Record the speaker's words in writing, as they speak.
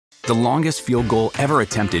The longest field goal ever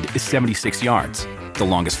attempted is 76 yards. The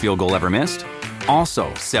longest field goal ever missed?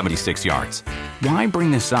 Also 76 yards. Why bring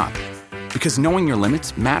this up? Because knowing your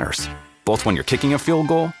limits matters, both when you're kicking a field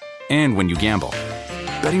goal and when you gamble.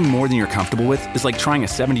 Betting more than you're comfortable with is like trying a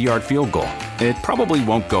 70-yard field goal. It probably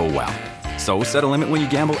won't go well. So set a limit when you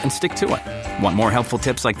gamble and stick to it. Want more helpful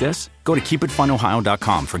tips like this? Go to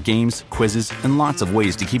keepitfunohio.com for games, quizzes, and lots of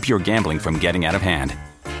ways to keep your gambling from getting out of hand.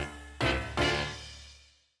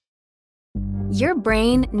 Your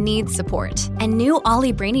brain needs support, and new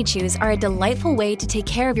Ollie Brainy Chews are a delightful way to take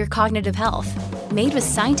care of your cognitive health. Made with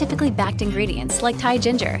scientifically backed ingredients like Thai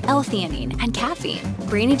ginger, L-theanine, and caffeine,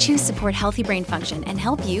 Brainy Chews support healthy brain function and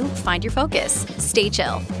help you find your focus, stay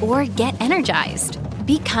chill, or get energized.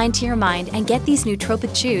 Be kind to your mind and get these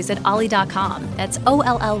nootropic chews at ollie.com. That's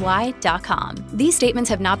OLLY.com. These statements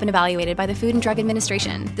have not been evaluated by the Food and Drug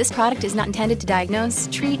Administration. This product is not intended to diagnose,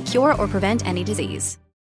 treat, cure, or prevent any disease.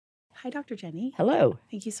 Hi, Dr. Jenny. Hello.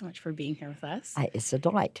 Thank you so much for being here with us. It's a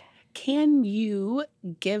delight. Can you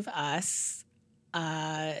give us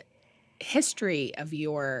a history of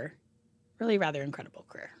your really rather incredible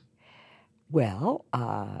career? Well,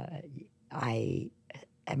 I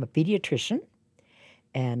am a pediatrician,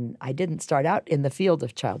 and I didn't start out in the field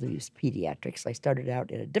of child abuse pediatrics. I started out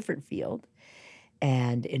in a different field.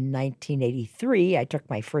 And in 1983, I took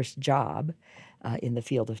my first job in the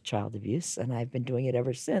field of child abuse, and I've been doing it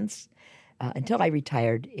ever since until I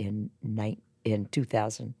retired in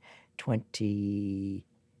 2022.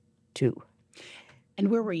 And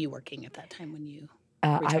where were you working at that time when you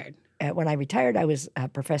retired? When I retired, I was a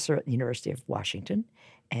professor at the University of Washington,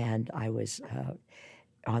 and I was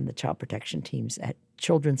on the child protection teams at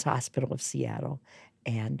Children's Hospital of Seattle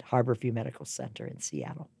and Harborview Medical Center in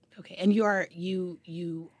Seattle. Okay, and you are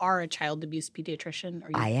a child abuse pediatrician, or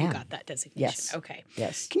I am. You got that designation? Yes. Okay.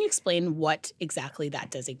 Yes. Can you explain what exactly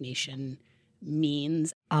that designation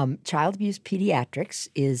means? Child abuse pediatrics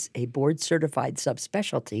is a board-certified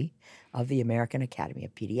subspecialty of the American Academy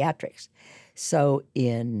of Pediatrics. So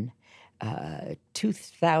in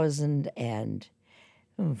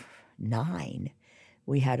 2009,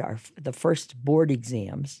 we had the first board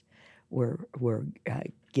exams were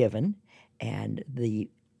given, and the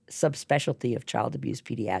subspecialty of child abuse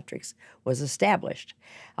pediatrics was established.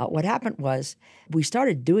 What happened was we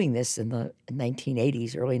started doing this in the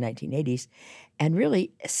 1980s, early 1980s, and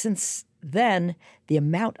really since then the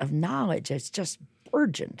amount of knowledge has just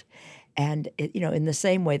burgeoned. And in the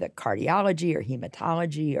same way that cardiology or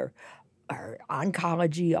hematology or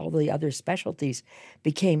oncology, all the other specialties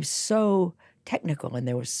became so technical, and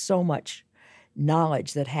there was so much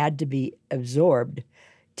knowledge that had to be absorbed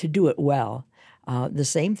to do it well. The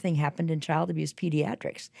same thing happened in child abuse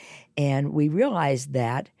pediatrics. And we realized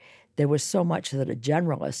that there was so much that a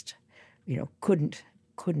generalist, couldn't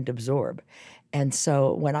absorb. And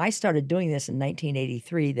so when I started doing this in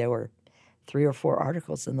 1983, there were 3 or 4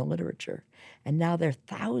 articles in the literature. And now there are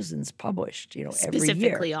thousands published, every year.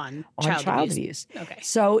 Specifically on child abuse. Okay.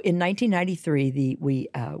 So in 1993, we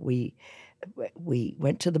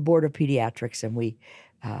went to the Board of Pediatrics, and we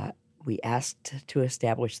asked to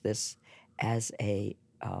establish this as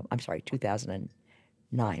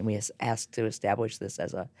 2009. We asked to establish this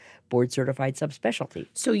as a board-certified subspecialty.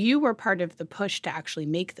 So you were part of the push to actually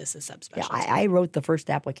make this a subspecialty. Yeah, I wrote the first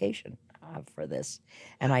application for this,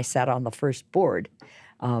 and I sat on the first board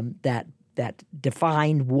that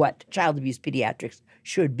defined what child abuse pediatrics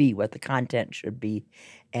should be, what the content should be,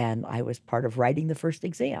 and I was part of writing the first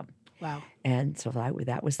exam. Wow. And so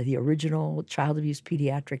that was the original child abuse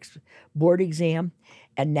pediatrics board exam.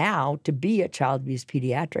 And now to be a child abuse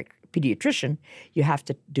pediatrician, you have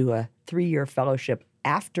to do a 3-year fellowship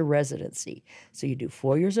after residency. So you do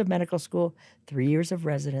 4 years of medical school, 3 years of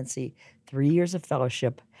residency, 3 years of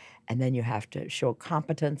fellowship, and then you have to show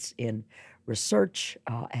competence in research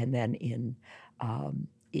and then in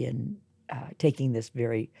taking this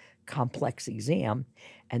very complex exam,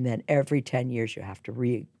 and then every 10 years you have to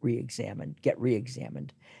get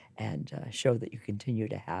re-examined, and show that you continue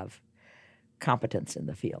to have competence in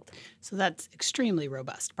the field. So that's extremely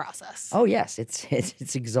robust process. Oh yes,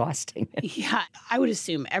 it's exhausting. Yeah, I would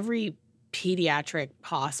assume every pediatric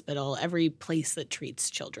hospital, every place that treats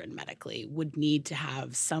children medically would need to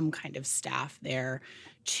have some kind of staff there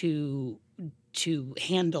to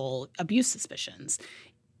handle abuse suspicions.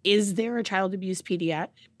 Is there a child abuse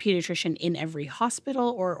pediatrician in every hospital,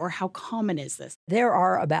 or how common is this? There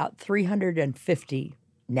are about 350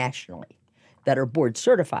 nationally that are board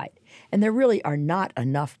certified, and there really are not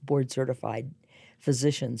enough board certified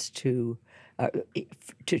physicians to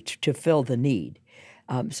fill the need.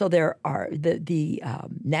 So there are the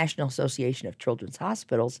National Association of Children's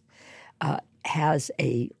Hospitals has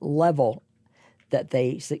a level that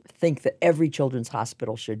they think that every children's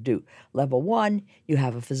hospital should do. Level 1, you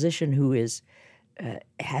have a physician who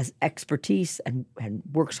has expertise and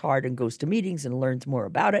works hard and goes to meetings and learns more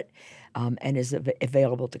about it and is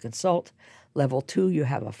available to consult. Level 2, you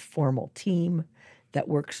have a formal team that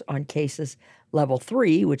works on cases. Level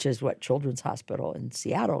 3, which is what Children's Hospital in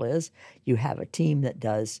Seattle is, you have a team that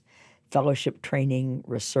does fellowship training,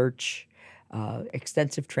 research,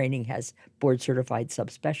 extensive training, has board-certified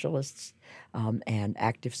subspecialists and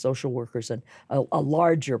active social workers, and a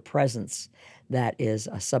larger presence that is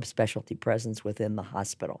a subspecialty presence within the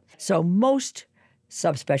hospital. So most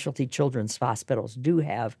subspecialty children's hospitals do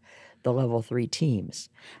have the level 3 teams.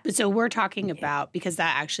 But so we're talking about, because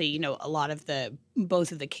that actually, a lot of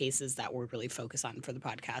both of the cases that we're really focused on for the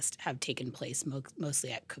podcast have taken place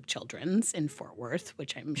mostly at Cook Children's in Fort Worth,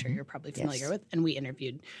 which I'm sure you're probably familiar with. And we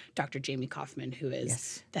interviewed Dr. Jamie Kaufman, who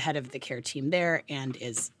is the head of the care team there and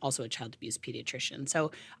is also a child abuse pediatrician.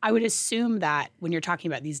 So I would assume that when you're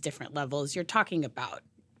talking about these different levels, you're talking about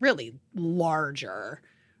really larger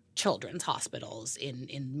children's hospitals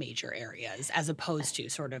in major areas, as opposed to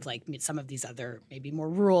sort of like some of these other maybe more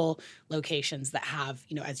rural locations that have,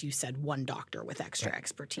 as you said, one doctor with extra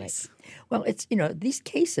expertise. Right. Well, it's, these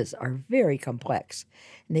cases are very complex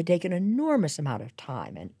and they take an enormous amount of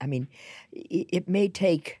time. And I mean, it may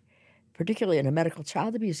take, particularly in a medical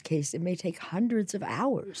child abuse case, it may take hundreds of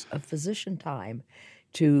hours of physician time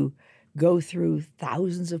to go through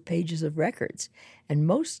thousands of pages of records. And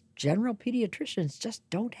most general pediatricians just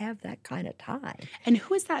don't have that kind of time. And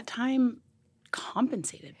who is that time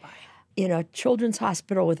compensated by? In a children's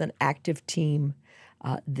hospital with an active team,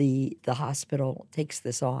 the hospital takes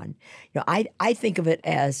this on. I think of it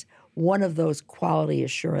as one of those quality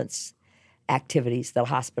assurance activities that a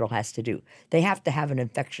hospital has to do. They have to have an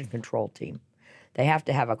infection control team. They have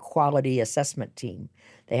to have a quality assessment team.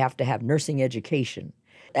 They have to have nursing education.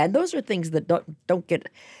 And those are things that don't get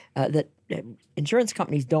that insurance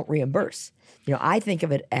companies don't reimburse. I think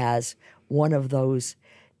of it as one of those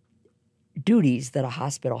duties that a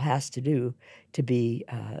hospital has to do to be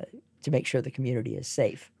to make sure the community is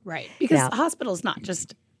safe. Right, because a hospital is not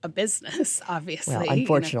just a business, obviously. Well,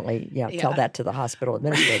 unfortunately, tell that to the hospital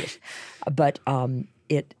administrators. But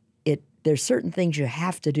there's certain things you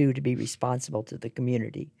have to do to be responsible to the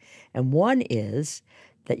community, and one is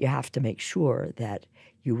that you have to make sure that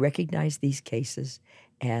you recognize these cases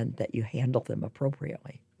and that you handle them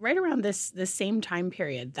appropriately. Right around this same time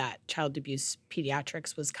period that child abuse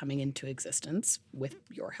pediatrics was coming into existence, with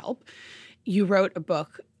your help, you wrote a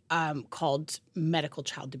book called Medical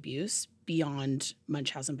Child Abuse: Beyond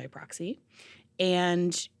Munchausen by Proxy.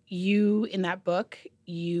 And you, in that book,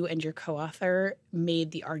 you and your co-author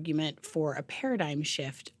made the argument for a paradigm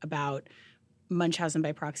shift about Munchausen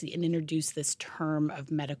by proxy and introduce this term of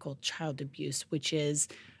medical child abuse, which is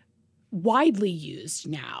widely used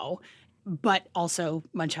now, but also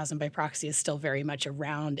Munchausen by proxy is still very much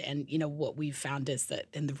around. And, what we've found is that,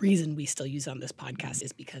 and the reason we still use on this podcast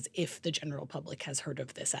is because if the general public has heard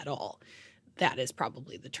of this at all, that is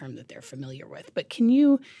probably the term that they're familiar with. But can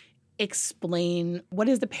you explain what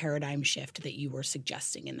is the paradigm shift that you were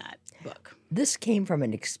suggesting in that book? This came from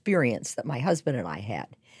an experience that my husband and I had.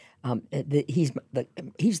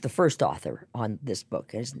 He's the first author on this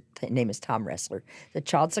book. His name is Tom Ressler, the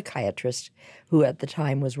child psychiatrist who at the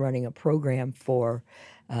time was running a program for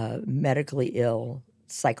medically ill,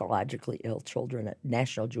 psychologically ill children at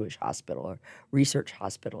National Jewish Hospital or Research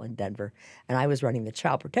Hospital in Denver. And I was running the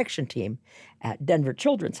child protection team at Denver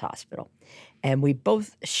Children's Hospital. And we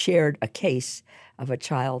both shared a case of a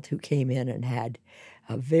child who came in and had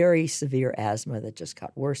a very severe asthma that just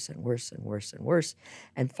got worse and worse and worse and worse.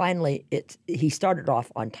 And finally, he started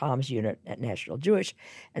off on Tom's unit at National Jewish,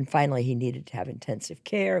 and finally he needed to have intensive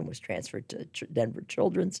care and was transferred to Denver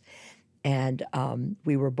Children's. And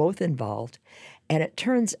we were both involved. And it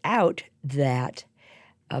turns out that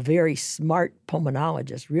a very smart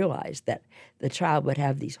pulmonologist realized that the child would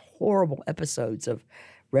have these horrible episodes of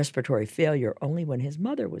respiratory failure only when his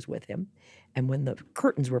mother was with him and when the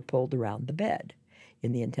curtains were pulled around the bed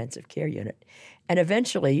in the intensive care unit. And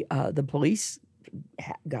eventually the police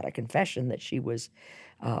got a confession that she was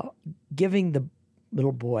giving the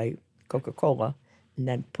little boy Coca-Cola and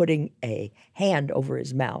then putting a hand over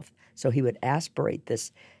his mouth so he would aspirate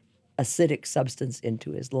this acidic substance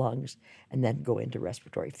into his lungs and then go into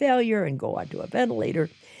respiratory failure and go onto a ventilator.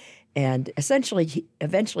 And essentially,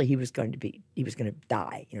 eventually he was going to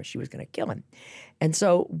die. She was going to kill him. And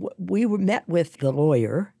so we met with the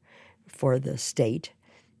lawyer for the state,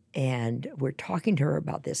 And we're talking to her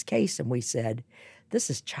about this case, and we said, this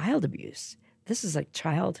is child abuse. This is a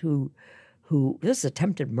child who this is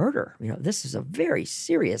attempted murder. This is a very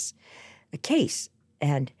serious case.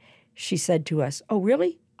 And she said to us, oh,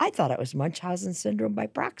 really? I thought it was Munchausen syndrome by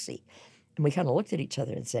proxy. And we kind of looked at each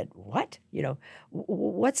other and said, what?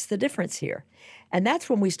 What's the difference here? And that's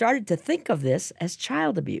when we started to think of this as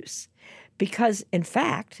child abuse, because in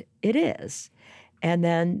fact, it is. And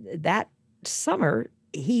then that summer,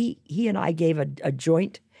 he and I gave a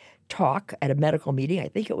joint talk at a medical meeting. I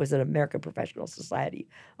think it was an American Professional Society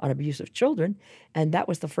on Abuse of Children. And that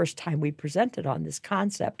was the first time we presented on this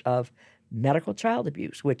concept of medical child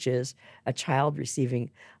abuse, which is a child receiving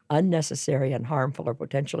unnecessary and harmful or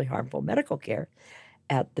potentially harmful medical care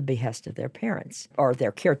at the behest of their parents or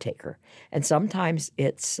their caretaker. And sometimes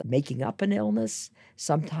it's making up an illness,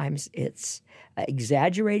 sometimes it's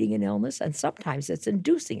exaggerating an illness, and sometimes it's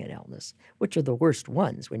inducing an illness, which are the worst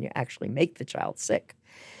ones when you actually make the child sick.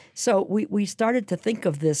 So we started to think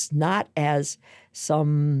of this not as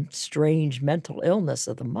some strange mental illness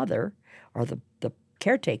of the mother or the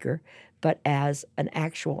caretaker, but as an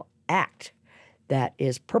actual act that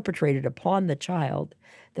is perpetrated upon the child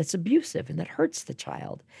that's abusive and that hurts the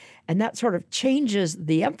child. And that sort of changes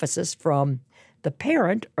the emphasis from the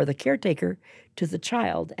parent or the caretaker to the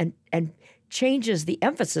child and changes the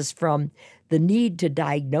emphasis from the need to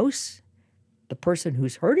diagnose the person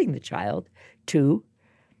who's hurting the child to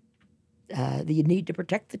the need to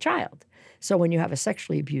protect the child. So when you have a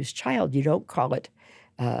sexually abused child, you don't call it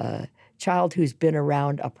a child who's been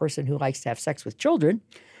around a person who likes to have sex with children.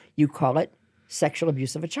 You call it sexual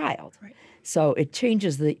abuse of a child. Right. So it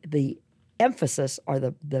changes the emphasis or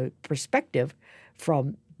the perspective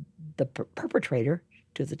from the perpetrator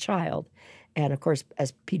to the child. And of course,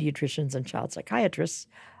 as pediatricians and child psychiatrists,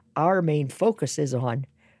 our main focus is on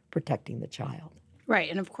protecting the child. Right.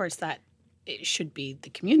 And of course, that it should be the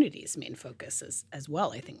community's main focus as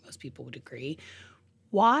well. I think most people would agree.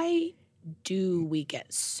 Why do we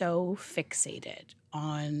get so fixated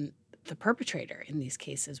on the perpetrator in these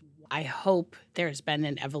cases? I hope there's been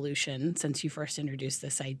an evolution since you first introduced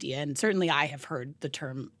this idea. And certainly I have heard the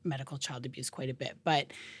term medical child abuse quite a bit.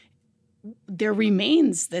 But there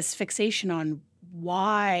remains this fixation on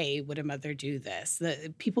why would a mother do this?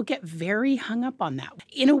 People get very hung up on that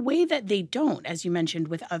in a way that they don't, as you mentioned,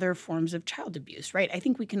 with other forms of child abuse, right? I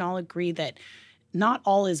think we can all agree that not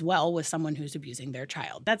all is well with someone who's abusing their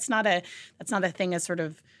child. That's not a thing a sort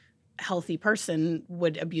of healthy person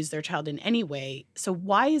would abuse their child in any way. So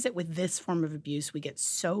why is it with this form of abuse we get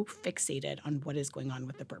so fixated on what is going on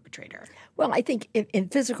with the perpetrator? Well, I think in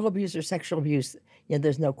physical abuse or sexual abuse,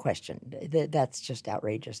 there's no question. That's just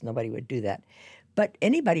outrageous. Nobody would do that. But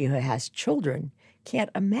anybody who has children can't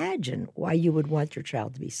imagine why you would want your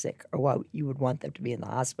child to be sick or why you would want them to be in the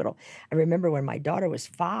hospital. I remember when my daughter was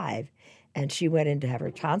 5 and she went in to have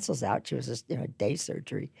her tonsils out. She was just, day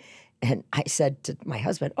surgery. And I said to my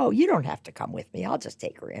husband, oh, you don't have to come with me. I'll just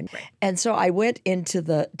take her in. Right. And so I went into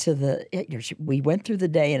we went through the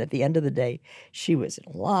day, and at the end of the day, she was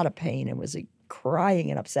in a lot of pain and was crying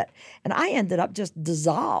and upset. And I ended up just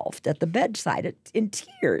dissolved at the bedside in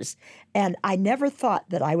tears. And I never thought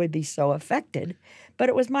that I would be so affected, but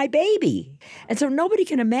it was my baby. And so nobody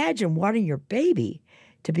can imagine wanting your baby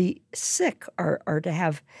to be sick or to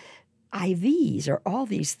have IVs or all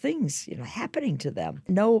these things, happening to them.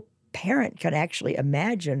 No parent can actually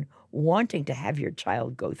imagine wanting to have your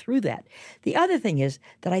child go through that. The other thing is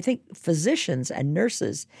that I think physicians and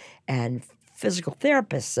nurses and physical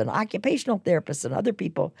therapists and occupational therapists and other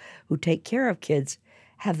people who take care of kids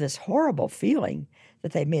have this horrible feeling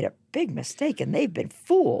that they made a big mistake and they've been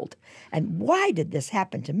fooled. And why did this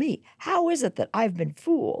happen to me? How is it that I've been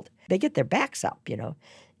fooled? They get their backs up,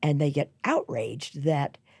 and they get outraged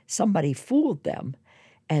that somebody fooled them.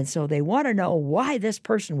 And so they want to know why this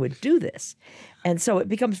person would do this. And so it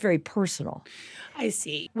becomes very personal. I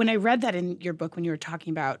see. When I read that in your book, when you were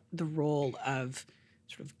talking about the role of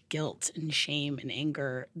sort of guilt and shame and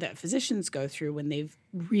anger that physicians go through when they've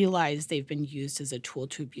realized they've been used as a tool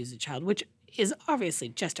to abuse a child, which is obviously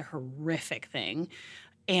just a horrific thing.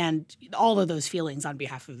 And all of those feelings on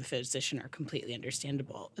behalf of the physician are completely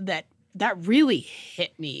understandable. That really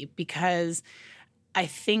hit me because I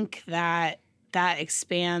think that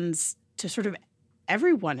expands to sort of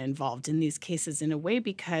everyone involved in these cases in a way,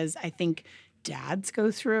 because I think dads go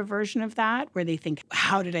through a version of that where they think,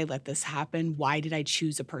 how did I let this happen? Why did I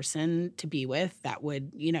choose a person to be with that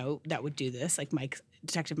would do this? Like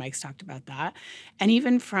Detective Mike's talked about that. And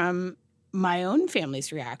even from my own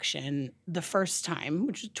family's reaction the first time,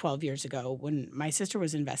 which was 12 years ago when my sister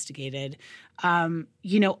was investigated,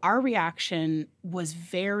 our reaction was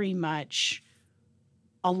very much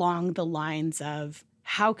along the lines of,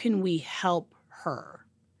 how can we help her?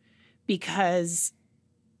 Because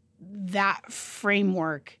that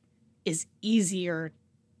framework is easier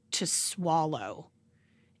to swallow.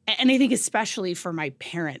 And I think especially for my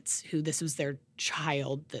parents, who this was their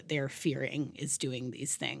child that they're fearing is doing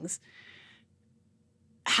these things.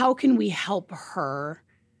 How can we help her,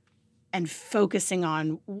 and focusing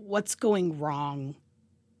on what's going wrong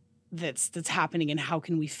that's happening, and how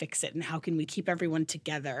can we fix it, and how can we keep everyone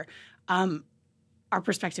together? Our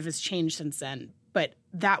perspective has changed since then, but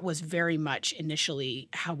that was very much initially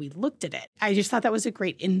how we looked at it. I just thought that was a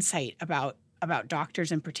great insight about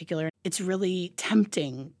doctors in particular. It's really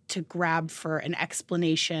tempting to grab for an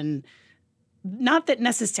explanation, not that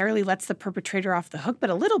necessarily lets the perpetrator off the hook, but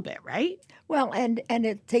a little bit, right? Well, and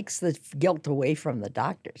it takes the guilt away from the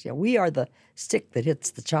doctors. We are the stick that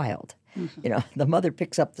hits the child. Mm-hmm. The mother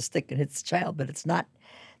picks up the stick and hits the child, but it's not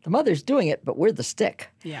the mother's doing it, but we're the stick.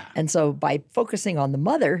 Yeah. And so by focusing on the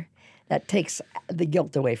mother, that takes the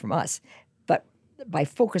guilt away from us. But by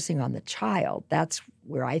focusing on the child, that's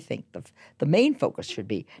where I think the main focus should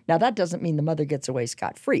be. Now, that doesn't mean the mother gets away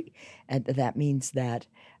scot-free. And that means that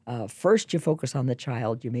first you focus on the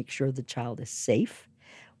child. You make sure the child is safe.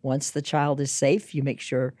 Once the child is safe, you make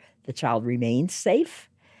sure the child remains safe.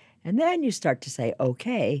 And then you start to say,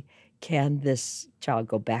 okay, can this child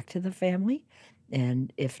go back to the family?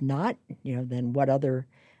 And if not, then what other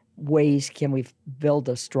ways can we build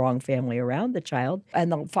a strong family around the child?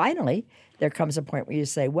 And then finally, there comes a point where you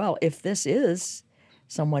say, well, if this is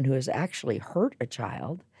someone who has actually hurt a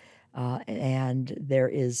child, and there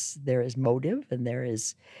is motive and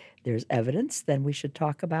there's evidence, then we should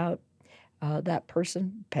talk about that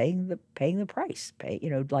person paying the price.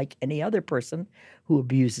 Like any other person who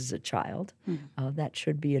abuses a child, that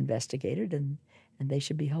should be investigated and they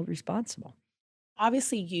should be held responsible.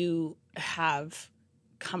 Obviously, you have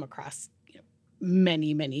come across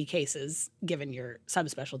many, many cases, given your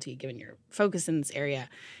subspecialty, given your focus in this area.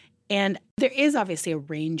 And there is obviously a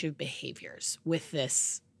range of behaviors with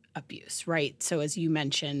this abuse, right? So as you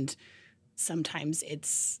mentioned, sometimes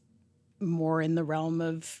it's more in the realm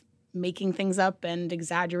of making things up and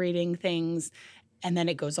exaggerating things. And then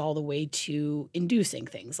it goes all the way to inducing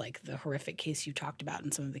things, like the horrific case you talked about,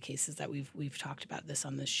 and some of the cases that we've talked about this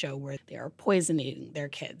on this show, where they are poisoning their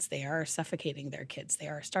kids, they are suffocating their kids, they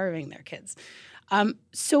are starving their kids.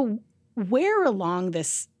 So where along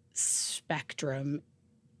this spectrum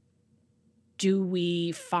do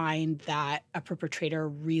we find that a perpetrator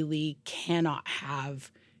really cannot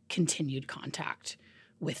have continued contact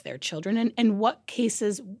with their children? And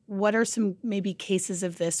what are some maybe cases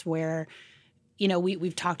of this where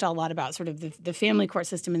we've talked a lot about sort of the family court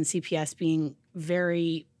system and CPS being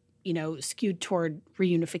very, skewed toward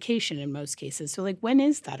reunification in most cases. So, when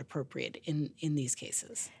is that appropriate in these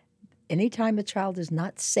cases? Anytime a child is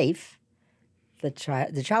not safe, the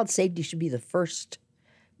child's safety should be the first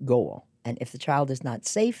goal. And if the child is not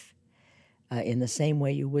safe, in the same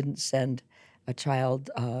way you wouldn't send a child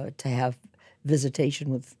to have visitation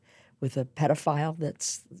with a pedophile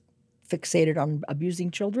that's fixated on abusing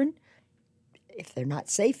children, if they're not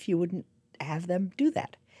safe, you wouldn't have them do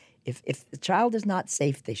that. If the child is not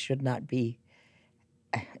safe, they should not be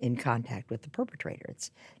in contact with the perpetrator.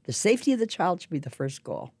 It's the safety of the child should be the first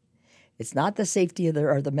goal. It's not the safety of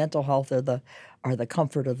the mental health or the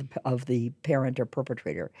comfort of the parent or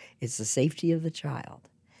perpetrator. It's the safety of the child,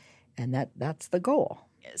 and that's the goal.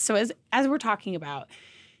 So as we're talking about,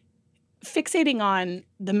 fixating on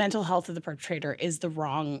the mental health of the perpetrator is the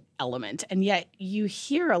wrong element. And yet you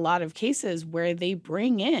hear a lot of cases where they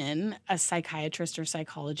bring in a psychiatrist or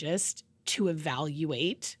psychologist to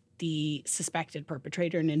evaluate the suspected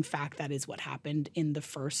perpetrator. And in fact, that is what happened in the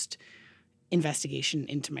first investigation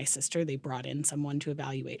into my sister. They brought in someone to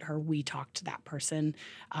evaluate her. We talked to that person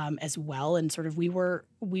as well. And sort of we were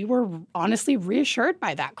honestly reassured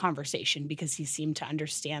by that conversation, because he seemed to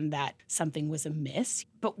understand that something was amiss.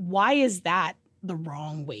 But why is that the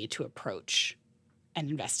wrong way to approach an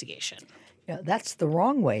investigation? Yeah, that's the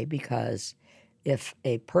wrong way, because if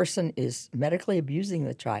a person is medically abusing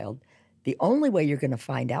the child, the only way you're going to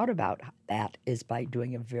find out about that is by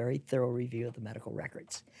doing a very thorough review of the medical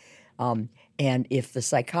records. And if the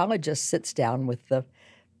psychologist sits down with the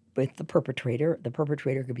perpetrator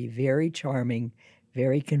could be very charming,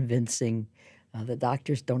 very convincing. The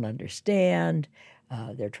doctors don't understand.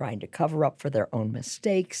 They're trying to cover up for their own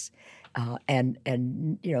mistakes. And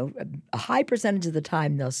a high percentage of the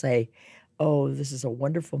time they'll say, oh, this is a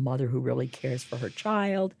wonderful mother who really cares for her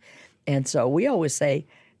child. And so we always say,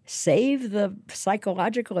 save the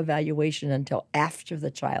psychological evaluation until after the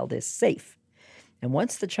child is safe. And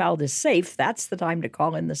once the child is safe, that's the time to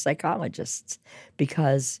call in the psychologists,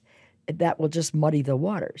 because that will just muddy the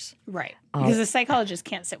waters. Right. Because the psychologist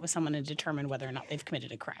can't sit with someone and determine whether or not they've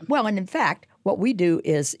committed a crime. Well, and in fact, what we do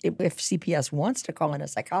is if CPS wants to call in a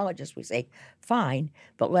psychologist, we say, fine,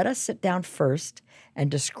 but let us sit down first and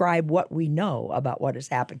describe what we know about what has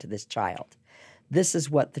happened to this child. This is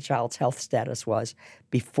what the child's health status was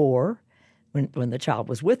before, when the child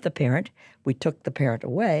was with the parent. We took the parent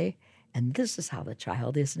away, and this is how the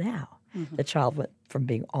child is now. Mm-hmm. The child went from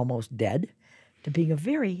being almost dead to being a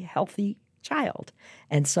very healthy child.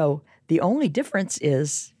 And so the only difference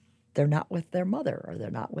is they're not with their mother, or they're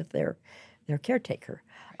not with their caretaker.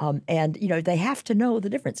 And, they have to know the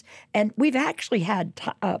difference. And we've actually had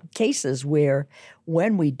cases where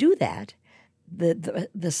when we do that,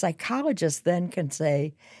 the psychologist then can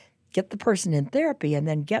say, get the person in therapy and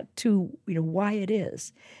then get to, why it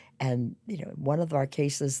is. And, one of our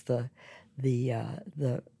cases, the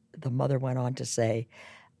mother went on to say,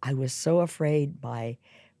 I was so afraid my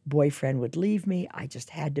boyfriend would leave me. I just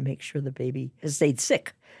had to make sure the baby stayed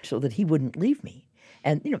sick so that he wouldn't leave me.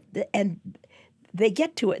 And, and they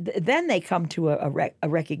get to it. Then they come to a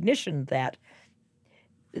recognition that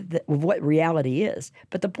what reality is.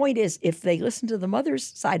 But the point is, if they listen to the mother's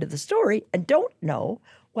side of the story and don't know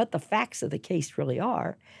what the facts of the case really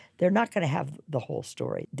are, they're not going to have the whole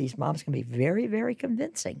story. These moms can be very, very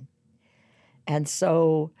convincing. And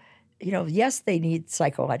so, yes, they need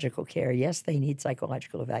psychological care. Yes, they need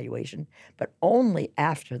psychological evaluation, but only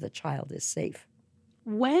after the child is safe.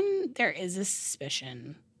 When there is a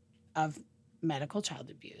suspicion of medical child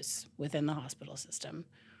abuse within the hospital system,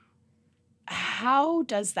 how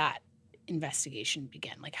does that investigation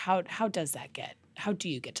begin? Like, how do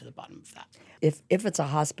you get to the bottom of that? If it's a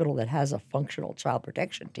hospital that has a functional child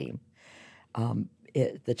protection team,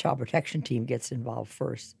 the child protection team gets involved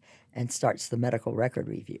first and starts the medical record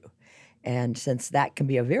review. And since that can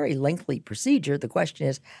be a very lengthy procedure, the question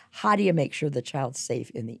is, how do you make sure the child's safe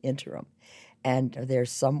in the interim? And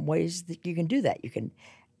there's some ways that you can do that. You can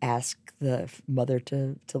ask the mother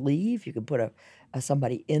to leave. You can put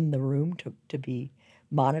somebody in the room to be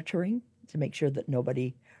monitoring to make sure that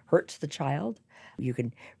nobody hurts the child. You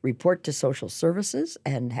can report to social services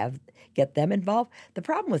and get them involved. The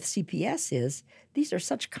problem with CPS is these are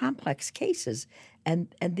such complex cases, and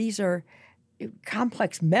these are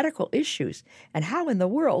complex medical issues. And how in the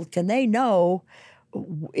world can they know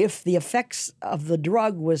if the effects of the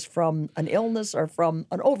drug was from an illness or from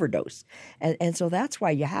an overdose? And so that's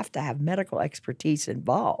why you have to have medical expertise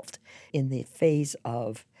involved in the phase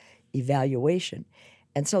of evaluation.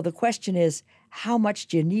 And so the question is, how much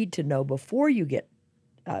do you need to know before you get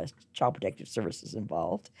Child Protective Services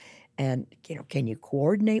involved? And, can you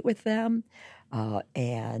coordinate with them?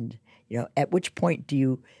 And, at which point do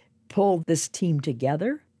you pull this team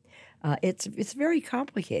together? It's very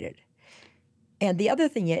complicated. And the other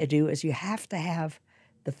thing you do is you have to have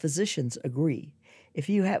the physicians agree. If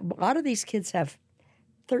you have, a lot of these kids have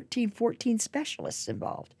 13, 14 specialists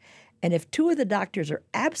involved. And if 2 of the doctors are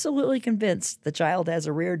absolutely convinced the child has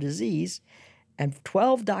a rare disease, and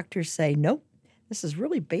 12 doctors say, nope, this is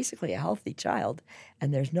really basically a healthy child,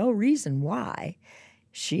 and there's no reason why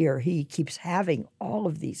she or he keeps having all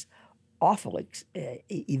of these awful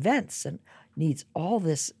events and needs all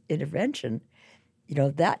this intervention,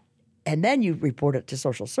 and then you report it to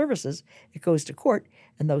social services, it goes to court,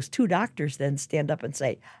 and those 2 doctors then stand up and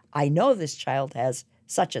say, I know this child has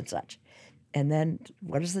such and such. And then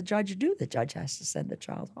what does the judge do? The judge has to send the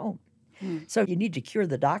child home. So you need to cure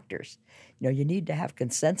the doctors. You need to have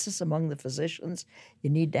consensus among the physicians.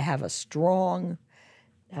 You need to have a strong,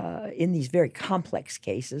 in these very complex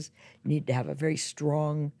cases, you need to have a very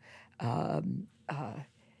strong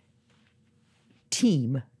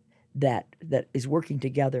team that is working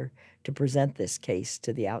together to present this case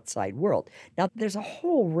to the outside world. Now, there's a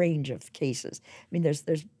whole range of cases. I mean, there's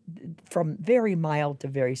from very mild to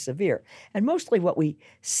very severe. And mostly what we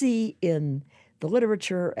see in the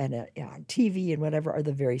literature and on TV and whatever are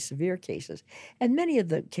the very severe cases. And many of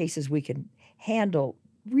the cases we can handle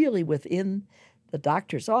really within the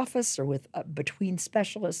doctor's office or with between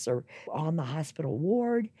specialists or on the hospital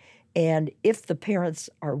ward. And if the parents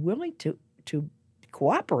are willing to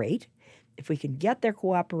cooperate, if we can get their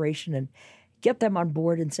cooperation and get them on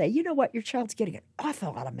board and say, you know what, your child's getting an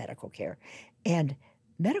awful lot of medical care, and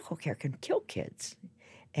medical care can kill kids.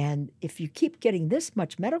 And if you keep getting this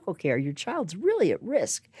much medical care, your child's really at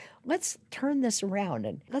risk. Let's turn this around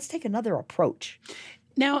and let's take another approach.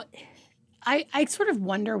 Now, I sort of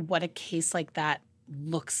wonder what a case like that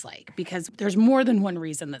looks like, because there's more than one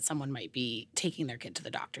reason that someone might be taking their kid to the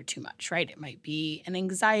doctor too much, right? It might be an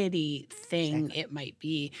anxiety thing. Exactly. It might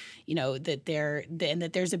be, that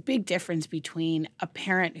that there's a big difference between a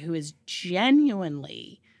parent who is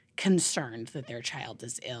genuinely concerned that their child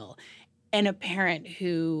is ill and a parent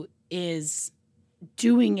who is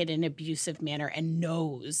doing it in an abusive manner and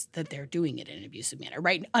knows that they're doing it in an abusive manner,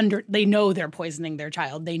 right? They know they're poisoning their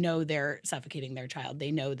child. They know they're suffocating their child.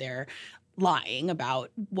 They know they're lying about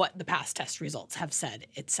what the past test results have said,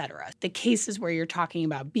 et cetera. The cases where you're talking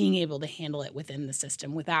about being able to handle it within the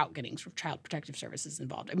system without getting sort of child protective services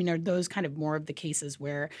involved. I mean, are those kind of more of the cases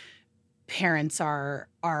where parents are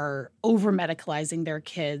over-medicalizing their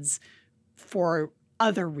kids for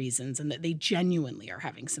other reasons and that they genuinely are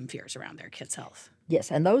having some fears around their kids' health? Yes,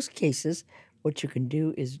 and those cases, what you can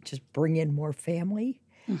do is just bring in more family,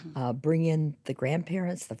 bring in the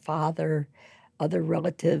grandparents, the father, other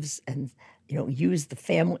relatives, and use the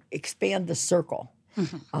family, expand the circle,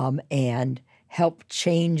 and help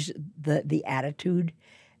change the attitude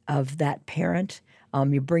of that parent.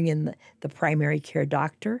 You bring in the primary care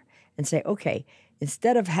doctor and say, okay,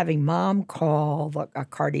 instead of having mom call a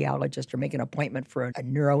cardiologist or make an appointment for a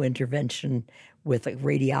neurointervention with a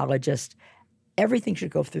radiologist, everything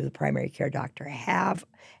should go through the primary care doctor. Have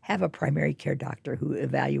a primary care doctor who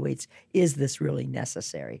evaluates, is this really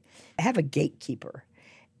necessary? Have a gatekeeper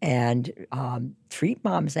and treat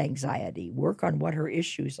mom's anxiety, work on what her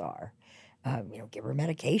issues are. Give her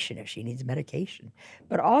medication if she needs medication.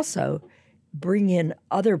 But also bring in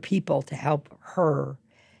other people to help her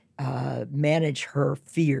manage her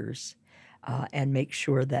fears and make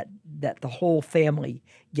sure that the whole family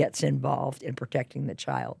gets involved in protecting the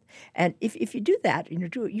child. And if you do that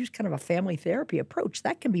and use kind of a family therapy approach,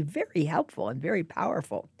 that can be very helpful and very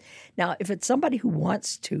powerful. Now, if it's somebody who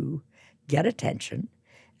wants to get attention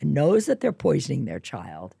and knows that they're poisoning their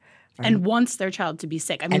child. And wants their child to be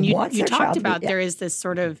sick. I mean, you talked about there is this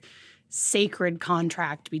sort of sacred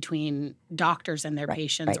contract between doctors and their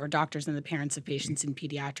patients or doctors and the parents of patients in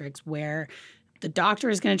pediatrics where the doctor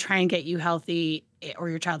is going to try and get you healthy or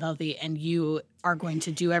your child healthy, and you are going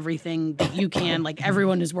to do everything that you can. Like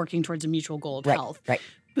everyone is working towards a mutual goal of health. Right.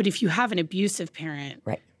 But if you have an abusive parent,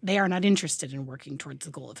 they are not interested in working towards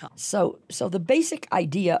the goal of health. So the basic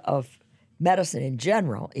idea of medicine in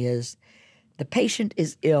general is the patient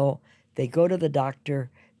is ill. They go to the doctor.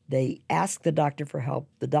 They ask the doctor for help.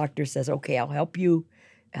 The doctor says, okay, I'll help you.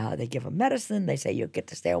 They give them medicine. They say, you'll get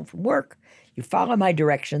to stay home from work. You follow my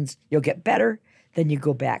directions. You'll get better. Then you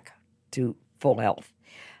go back to full health.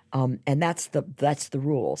 And that's the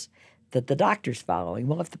rules that the doctor's following.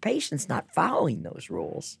 Well, if the patient's not following those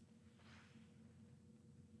rules,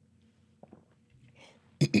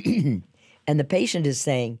 and the patient is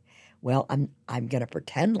saying, well, I'm going to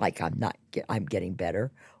pretend like I'm getting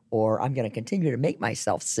better, or I'm going to continue to make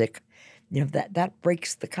myself sick, that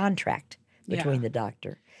breaks the contract between the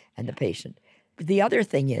doctor and the patient. But the other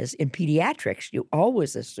thing is, in pediatrics, you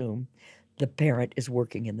always assume the parent is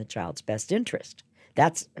working in the child's best interest.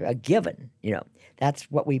 That's a given, That's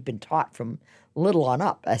what we've been taught from little on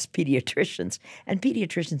up as pediatricians. And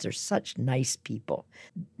pediatricians are such nice people.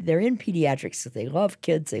 They're in pediatrics, so they love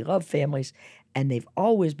kids, they love families, and they've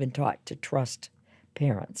always been taught to trust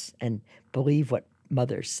parents and believe what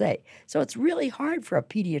mothers say. So it's really hard for a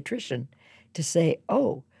pediatrician to say,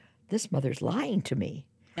 oh, this mother's lying to me.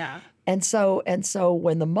 Yeah. And so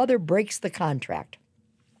when the mother breaks the contract,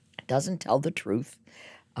 doesn't tell the truth,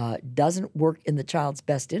 doesn't work in the child's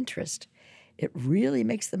best interest, it really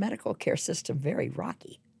makes the medical care system very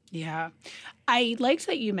rocky. Yeah. I liked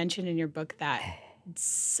that you mentioned in your book that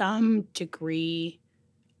some degree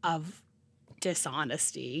of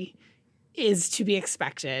dishonesty is to be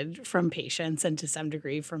expected from patients and to some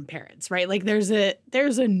degree from parents, right? Like there's a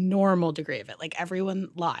normal degree of it. Like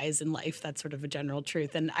everyone lies in life. That's sort of a general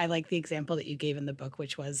truth. And I like the example that you gave in the book,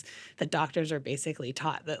 which was that doctors are basically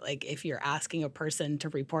taught that like if you're asking a person to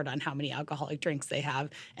report on how many alcoholic drinks they have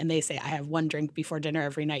and they say, I have one drink before dinner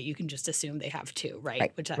every night, you can just assume they have two,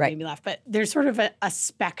 right? Which that made me laugh. But there's sort of a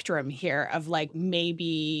spectrum here of like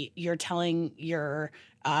maybe you're telling your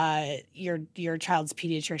child's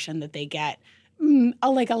pediatrician that they get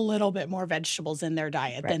like a little bit more vegetables in their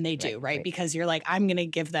diet than they do, right? Because you're like, I'm going to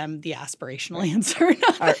give them the aspirational answer,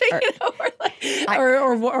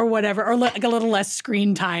 or whatever, or like a little less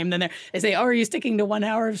screen time than they say, oh, are you sticking to 1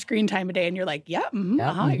 hour of screen time a day? And you're like, yeah,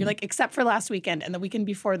 You're like, except for last weekend and the weekend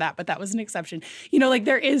before that, but that was an exception. Like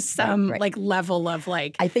there is some like level of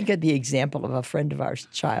like. I think of the example of a friend of ours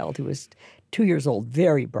child who was 2 years old,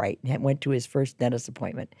 very bright, and went to his first dentist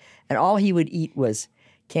appointment. And all he would eat was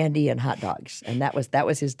candy and hot dogs. And that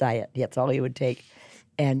was his diet. That's all he would take.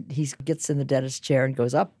 And he gets in the dentist's chair and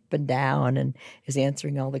goes up and down and is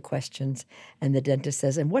answering all the questions. And the dentist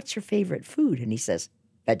says, "And what's your favorite food?" And he says,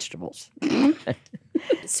 "Vegetables."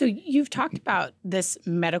 So you've talked about this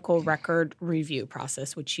medical record review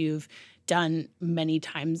process, which you've done many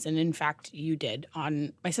times. And in fact, you did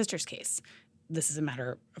on my sister's case. This is a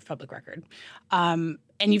matter of public record. And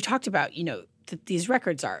you've talked about, that these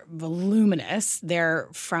records are voluminous. They're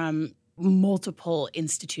from multiple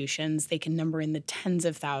institutions. They can number in the tens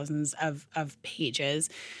of thousands of pages.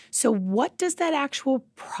 So what does that actual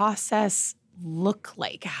process look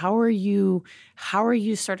like? How are you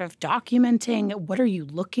sort of documenting? What are you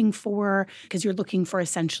looking for? Because you're looking for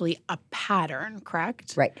essentially a pattern,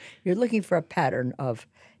 correct? Right. You're looking for a pattern of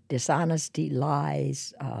dishonesty,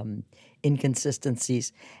 lies,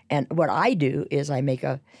 inconsistencies. And what I do is I make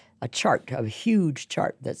a chart, a huge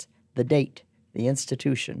chart that's the date, the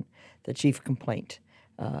institution, the chief complaint,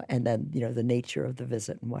 and then, the nature of the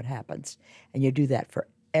visit and what happens. And you do that for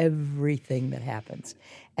everything that happens.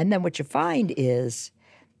 And then what you find is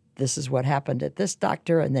this is what happened at this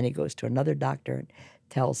doctor, and then he goes to another doctor and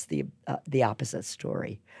tells the opposite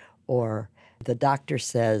story. Or the doctor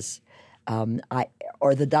says, I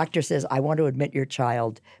want to admit your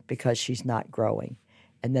child because she's not growing.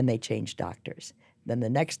 And then they change doctors. Then the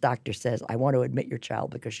next doctor says, I want to admit your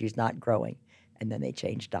child because she's not growing. And then they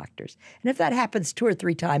change doctors. And if that happens 2 or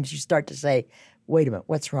 3 times, you start to say, wait a minute,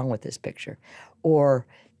 what's wrong with this picture? Or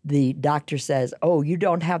the doctor says, oh, you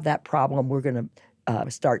don't have that problem. We're going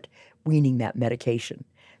to start weaning that medication.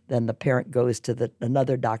 Then the parent goes to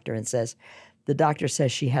another doctor and says, the doctor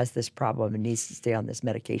says she has this problem and needs to stay on this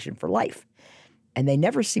medication for life. And they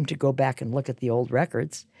never seem to go back and look at the old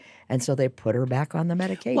records. And so they put her back on the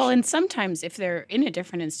medication. Well, and sometimes if they're in a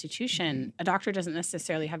different institution, a doctor doesn't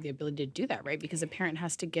necessarily have the ability to do that, right? Because a parent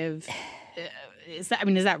has to give. Is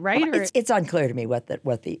that right? Well, it's unclear to me what the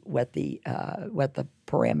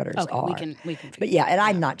parameters are. We can. But yeah, and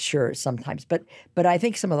I'm not sure sometimes. But I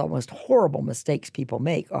think some of the most horrible mistakes people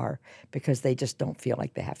make are because they just don't feel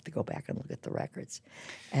like they have to go back and look at the records.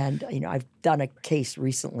 And I've done a case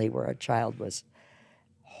recently where a child was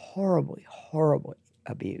horribly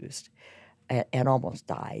abused and almost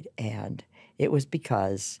died. And it was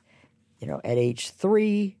because, at age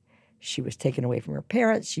 3, she was taken away from her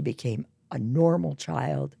parents. She became a normal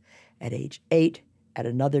child. At age 8, at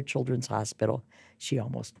another children's hospital, she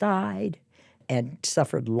almost died and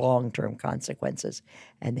suffered long-term consequences.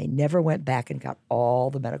 And they never went back and got all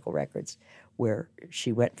the medical records where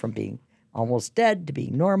she went from being almost dead to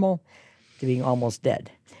being normal to being almost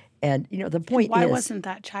dead. And, the point Why is— wasn't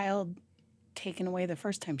that child taken away the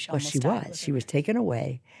first time she almost died? Well, she was. She was taken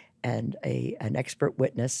away, and an expert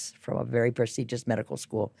witness from a very prestigious medical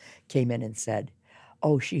school came in and said,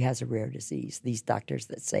 oh, she has a rare disease. These doctors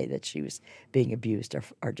that say that she was being abused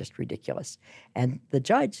are just ridiculous. And the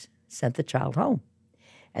judge sent the child home.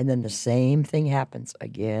 And then the same thing happens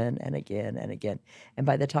again and again and again. And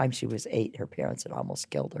by the time she was 8, her parents had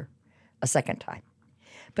almost killed her a second time.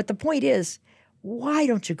 But the point is, why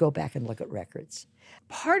don't you go back and look at records?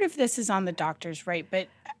 Part of this is on the doctors, right? But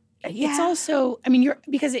Yeah. it's also,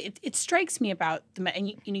 because it strikes me about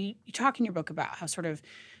and you talk in your book about how sort of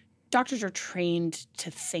doctors are trained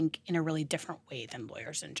to think in a really different way than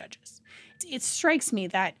lawyers and judges. It strikes me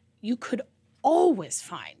that you could always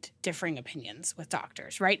find differing opinions with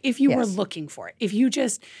doctors, right? If you were looking for it. If you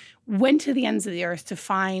just went to the ends of the earth to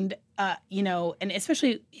find, and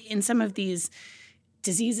especially in some of these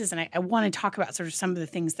diseases, and I want to talk about sort of some of the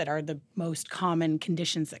things that are the most common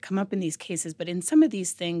conditions that come up in these cases. But in some of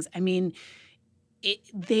these things,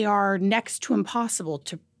 they are next to impossible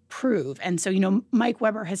to prove. And so, Mike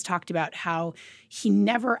Weber has talked about how he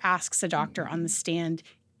never asks a doctor on the stand,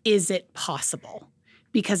 is it possible?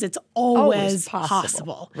 Because it's always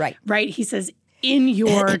possible. Right. He says, in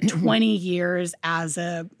your 20 years as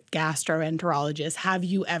a gastroenterologist, have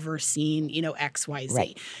you ever seen, X, Y, Z?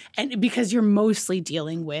 Right. And because you're mostly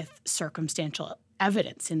dealing with circumstantial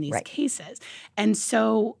evidence in these cases. And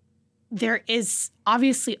so there is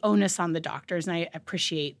obviously onus on the doctors, and I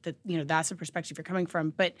appreciate that, that's the perspective you're coming from.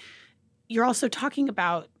 But you're also talking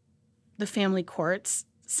about the family courts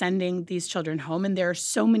sending these children home. And there are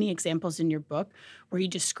so many examples in your book where you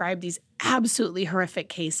describe these absolutely horrific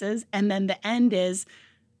cases. And then the end is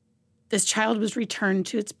this child was returned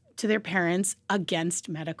to their parents against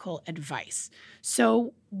medical advice.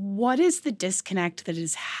 So what is the disconnect that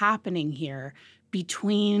is happening here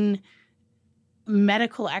between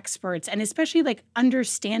medical experts and especially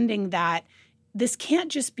understanding that this can't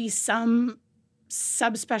just be some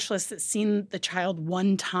subspecialist that's seen the child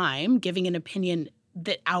one time giving an opinion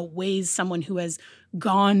outweighs someone who has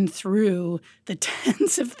gone through the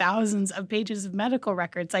tens of thousands of pages of medical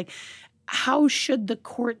records. Like, how should the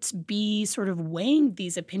courts be sort of weighing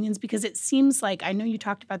these opinions? Because it seems like, I know you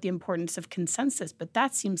talked about the importance of consensus, but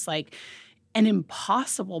that seems like an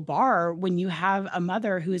impossible bar when you have a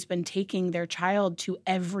mother who has been taking their child to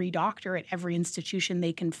every doctor at every institution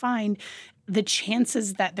they can find. The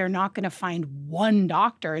chances that they're not going to find one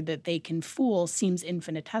doctor that they can fool seems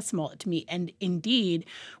infinitesimal to me. And indeed,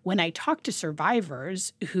 when I talk to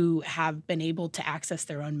survivors who have been able to access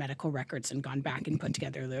their own medical records and gone back and put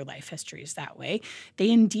together their life histories that way, they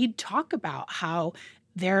indeed talk about how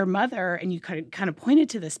their mother, and you kind of pointed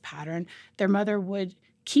to this pattern, their mother would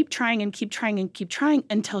keep trying and keep trying and keep trying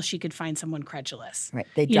until she could find someone credulous. Right.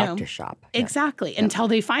 They doctor shop. Exactly. Yeah. Until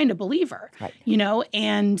they find a believer. Right.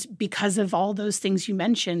 And because of all those things you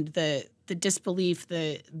mentioned, the disbelief,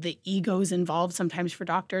 the egos involved sometimes for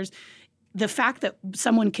doctors, the fact that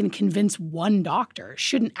someone can convince one doctor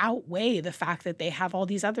shouldn't outweigh the fact that they have all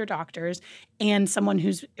these other doctors and someone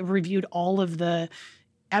who's reviewed all of the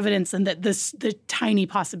evidence, and that the tiny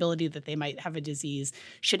possibility that they might have a disease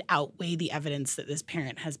should outweigh the evidence that this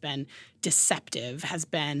parent has been deceptive, has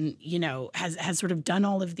been, has sort of done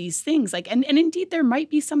all of these things. Like, and indeed there might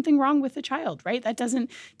be something wrong with the child, right? The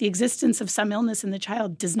existence of some illness in the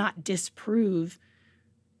child does not disprove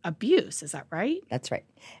abuse. Is that right? That's right.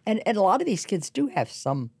 And a lot of these kids do have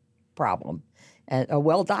some problem, and a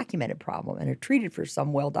well-documented problem, and are treated for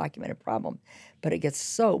some well-documented problem, but it gets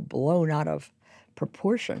so blown out of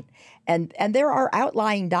proportion. And there are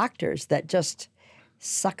outlying doctors that just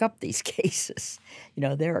suck up these cases.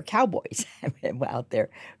 There are cowboys out there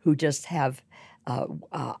who just have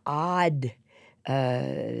odd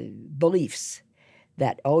beliefs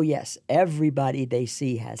that, oh yes, everybody they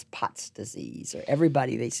see has Pott's disease, or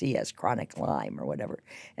everybody they see has chronic Lyme or whatever.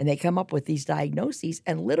 And they come up with these diagnoses,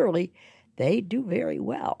 and literally they do very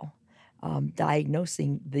well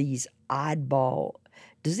diagnosing these oddball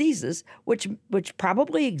diseases, which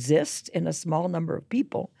probably exist in a small number of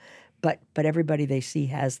people, but everybody they see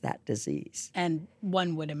has that disease. And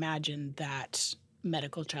one would imagine that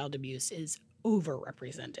medical child abuse is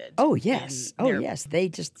overrepresented. Oh, yes. Yes. They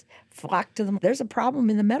just flock to them. There's a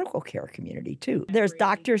problem in the medical care community, too. There's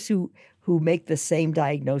doctors who make the same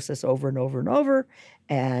diagnosis over and over and over,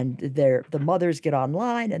 and the mothers get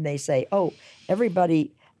online and they say, oh,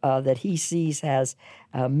 everybody that he sees has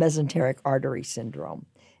mesenteric artery syndrome,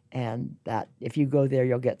 and that if you go there,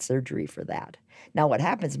 you'll get surgery for that. Now, what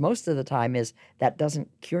happens most of the time is that doesn't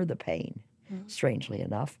cure the pain, strangely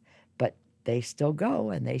enough, but they still go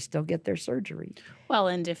and they still get their surgery. Well,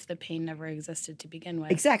 and if the pain never existed to begin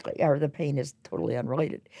with. Exactly, or the pain is totally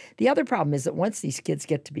unrelated. The other problem is that once these kids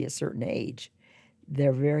get to be a certain age,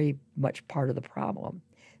 they're very much part of the problem.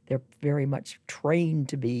 They're very much trained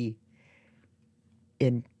to be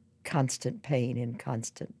in constant pain, in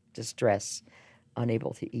constant distress,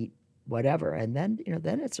 unable to eat whatever. And then,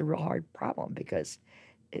 then it's a real hard problem, because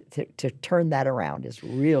to turn that around is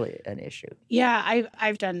really an issue. Yeah,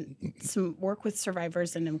 I've done some work with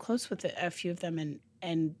survivors, and I'm close with a few of them,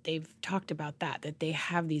 and they've talked about that they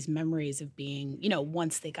have these memories of being,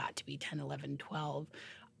 once they got to be 10, 11, 12,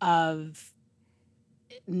 of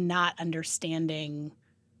not understanding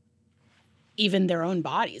even their own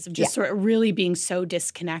bodies, of just sort of really being so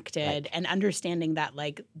disconnected, and understanding that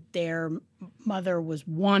like their mother was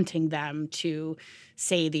wanting them to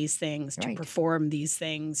say these things, to perform these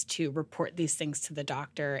things, to report these things to the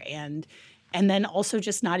doctor, and then also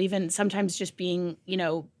just not even sometimes just being,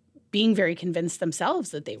 being very convinced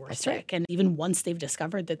themselves that they were sick. And even once they've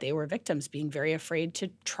discovered that they were victims, being very afraid to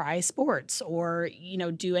try sports or,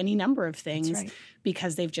 do any number of things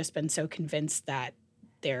because they've just been so convinced that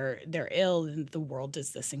they're ill, and the world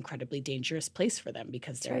is this incredibly dangerous place for them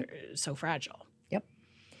because they're so fragile. Yep.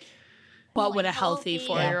 What would a healthy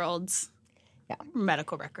 4-year-old's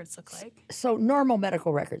medical records look like? So normal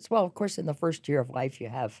medical records. Well, of course, in the first year of life, you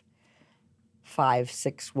have 5,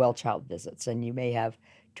 6 well child visits, and you may have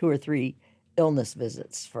 2 or 3 illness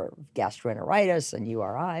visits for gastroenteritis and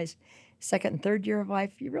URIs. Second and third year of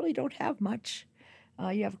life, you really don't have much.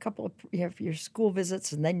 You have your school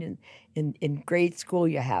visits, and then in grade school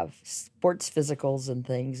you have sports physicals and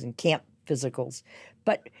things, and camp physicals.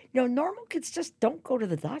 But normal kids just don't go to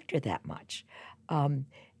the doctor that much.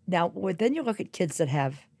 Now, then you look at kids that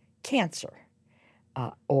have cancer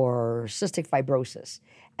or cystic fibrosis,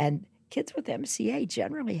 and kids with MCA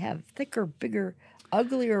generally have thicker, bigger,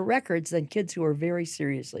 uglier records than kids who are very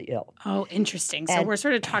seriously ill. Oh, interesting. So we're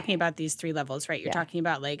sort of talking about these 3 levels, right? You're talking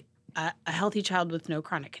about like a healthy child with no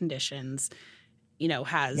chronic conditions,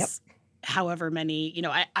 has however many,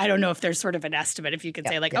 I don't know if there's sort of an estimate, if you could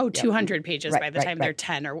say 200 pages by the time they're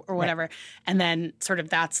 10 or whatever. And then sort of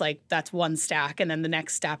that's one stack. And then the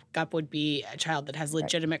next stack up would be a child that has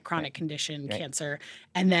legitimate chronic condition, cancer.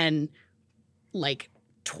 And then like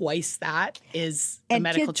twice that is a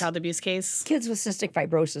medical child abuse case. Kids with cystic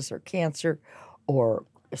fibrosis or cancer or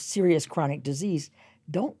a serious chronic disease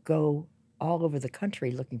don't go all over the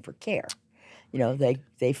country looking for care.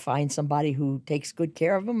 They find somebody who takes good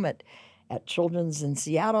care of them at Children's in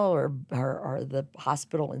Seattle or the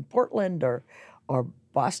hospital in Portland or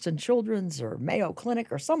Boston Children's or Mayo Clinic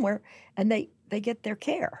or somewhere, and they get their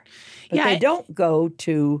care. But they don't go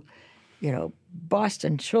to,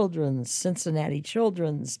 Boston Children's, Cincinnati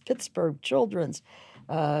Children's, Pittsburgh Children's,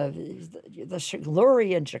 the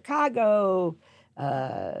Lurie in Chicago,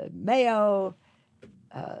 Mayo.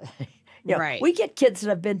 We get kids that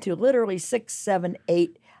have been to literally 6, 7,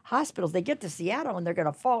 8 hospitals. They get to Seattle and they're going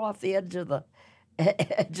to fall off the edge of the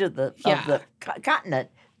continent,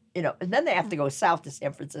 and then they have to go south to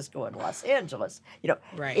San Francisco and Los Angeles.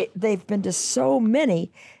 They've been to so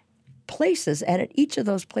many places, and at each of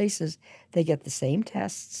those places, they get the same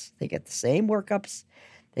tests, they get the same workups,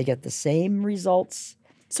 they get the same results.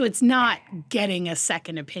 So it's not getting a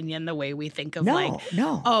second opinion the way we think of I'm going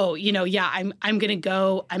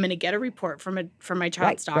to get a report from my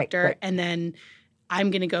child's doctor, and then I'm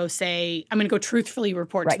going to go truthfully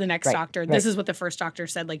report to the next doctor. This is what the first doctor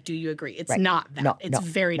said. Like, do you agree? It's not that. It's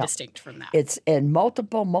very distinct from that. It's in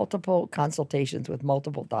multiple consultations with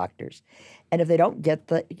multiple doctors. And if they don't get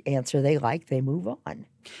the answer they like, they move on.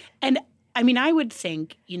 And I mean, I would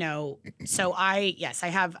think, so I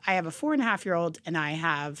have a 4.5-year-old and I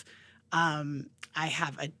have a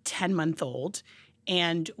 10-month-old.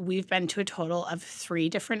 And we've been to a total of 3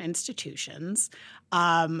 different institutions.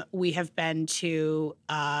 We have been to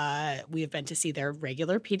see their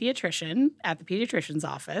regular pediatrician at the pediatrician's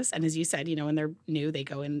office. And as you said, when they're new, they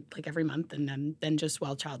go in like every month and then just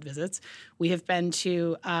well-child visits. We have been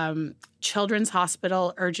to Children's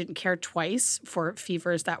Hospital urgent care twice for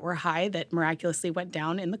fevers that were high that miraculously went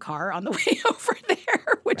down in the car on the way over there,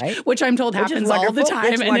 which I'm told happens all the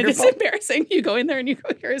time. And it is embarrassing. You go in there and you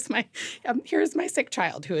go, here's my sick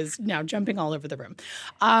child who is now jumping all over the room.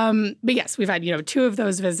 But yes, we've had, 2 of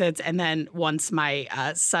those visits. And then once my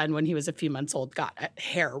son, when he was a few months old, got a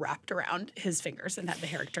hair wrapped around his fingers and had the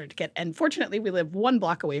hair tourniquet. And fortunately, we live 1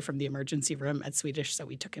 block away from the emergency room at Swedish. So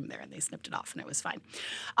we took him there and they snipped it off and it was fine.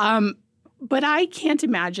 But I can't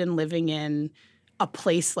imagine living in a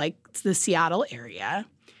place like the Seattle area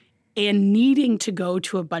and needing to go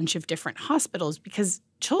to a bunch of different hospitals, because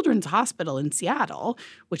Children's Hospital in Seattle,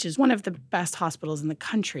 which is one of the best hospitals in the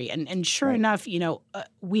country, and sure enough,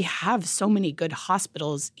 we have so many good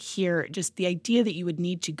hospitals here. Just the idea that you would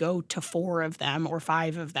need to go to 4 of them or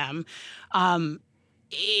 5 of them,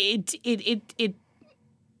 it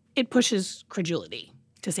pushes credulity,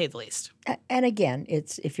 to say the least. And again,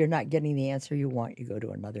 it's if you're not getting the answer you want, you go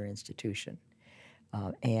to another institution.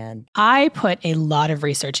 And I put a lot of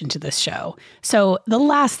research into this show. So the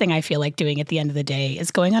last thing I feel like doing at the end of the day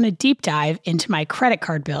is going on a deep dive into my credit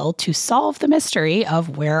card bill to solve the mystery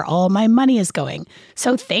of where all my money is going.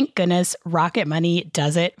 So thank goodness Rocket Money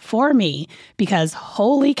does it for me, because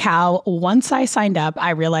holy cow, once I signed up,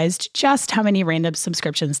 I realized just how many random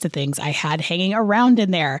subscriptions to things I had hanging around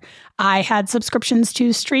in there. I had subscriptions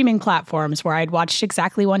to streaming platforms where I'd watched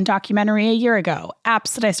exactly 1 documentary a year ago,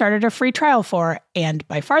 apps that I started a free trial for, and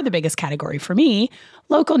by far the biggest category for me,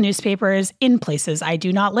 local newspapers in places I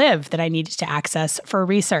do not live that I needed to access for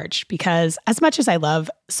research. Because as much as I love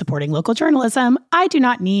supporting local journalism, I do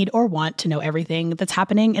not need or want to know everything that's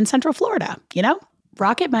happening in Central Florida,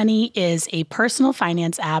 Rocket Money is a personal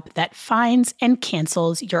finance app that finds and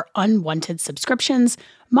cancels your unwanted subscriptions,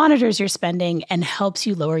 monitors your spending, and helps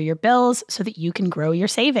you lower your bills so that you can grow your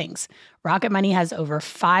savings. Rocket Money has over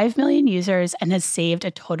 5 million users and has saved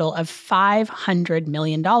a total of $500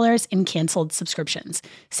 million in canceled subscriptions,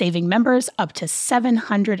 saving members up to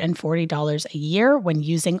 $740 a year when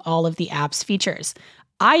using all of the app's features.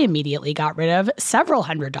 I immediately got rid of several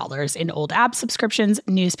 $100s in old app subscriptions,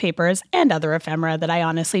 newspapers, and other ephemera that I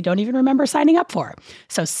honestly don't even remember signing up for.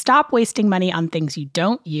 So stop wasting money on things you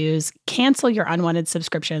don't use. Cancel your unwanted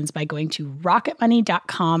subscriptions by going to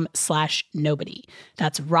rocketmoney.com/nobody.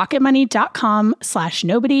 That's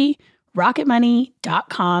rocketmoney.com/nobody.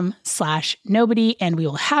 rocketmoney.com/nobody, and we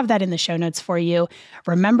will have that in the show notes for you.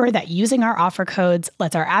 Remember that using our offer codes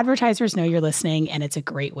lets our advertisers know you're listening, and it's a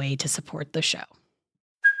great way to support the show.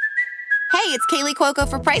 Hey, it's Kaylee Cuoco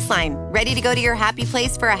for Priceline. Ready to go to your happy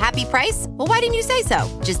place for a happy price? Well, why didn't you say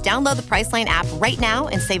so? Just download the Priceline app right now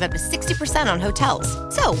and save up to 60% on hotels.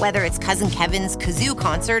 So whether it's Cousin Kevin's Kazoo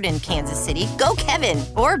Concert in Kansas City, go Kevin,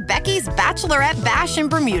 or Becky's Bachelorette Bash in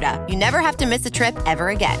Bermuda, you never have to miss a trip ever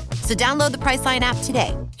again. So download the Priceline app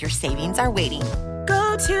today. Your savings are waiting.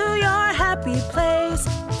 Go to your happy place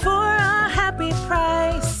for a happy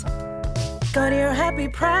price. Go to your happy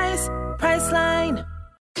price, Priceline.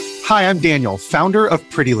 Hi, I'm Daniel, founder of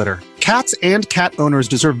Pretty Litter. Cats and cat owners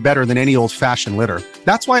deserve better than any old-fashioned litter.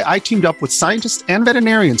 That's why I teamed up with scientists and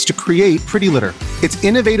veterinarians to create Pretty Litter. Its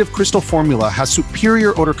innovative crystal formula has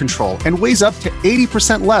superior odor control and weighs up to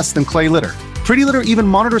 80% less than clay litter. Pretty Litter even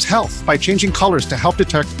monitors health by changing colors to help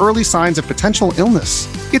detect early signs of potential illness.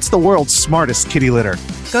 It's the world's smartest kitty litter.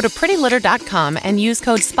 Go to prettylitter.com and use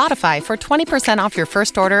code SPOTIFY for 20% off your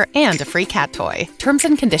first order and a free cat toy. Terms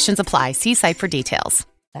and conditions apply. See site for details.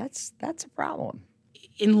 That's a problem.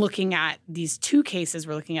 In looking at these two cases,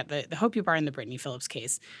 we're looking at the Hope U Bar and the Brittany Phillips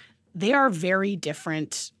case. They are very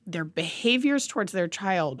different. Their behaviors towards their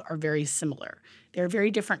child are very similar. They're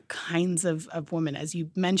very different kinds of women. As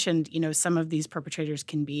you mentioned, some of these perpetrators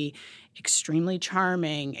can be extremely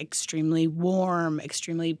charming, extremely warm,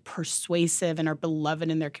 extremely persuasive, and are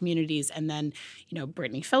beloved in their communities. And then,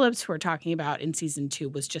 Brittany Phillips, who we're talking about in season 2,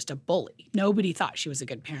 was just a bully. Nobody thought she was a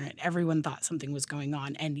good parent. Everyone thought something was going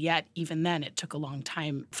on. And yet, even then, it took a long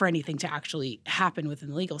time for anything to actually happen within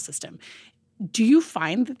the legal system. Do you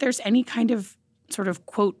find that there's any kind of sort of,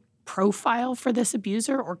 quote, profile for this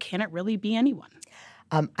abuser, or can it really be anyone?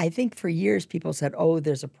 I think for years people said, oh,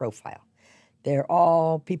 there's a profile. They're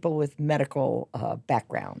all people with medical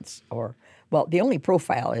backgrounds. The only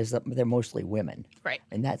profile is that they're mostly women. Right.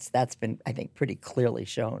 And that's been, I think, pretty clearly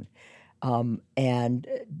shown. And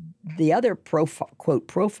the other quote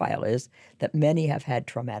profile is that many have had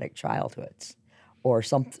traumatic childhoods or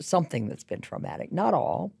something that's been traumatic. Not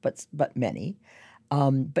all, but many.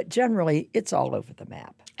 But generally, it's all over the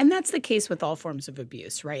map. And that's the case with all forms of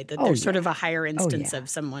abuse, right? That there's sort of a higher instance of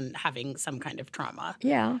someone having some kind of trauma.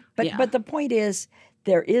 Yeah. But the point is,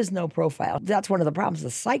 there is no profile. That's one of the problems. The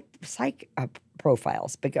psych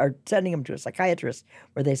profiles are sending them to a psychiatrist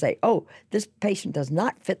where they say, oh, this patient does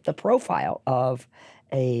not fit the profile of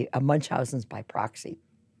a Munchausen's by proxy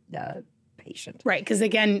patient. Right, because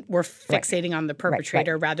again, we're fixating on the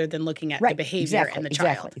perpetrator rather than looking at the behavior and the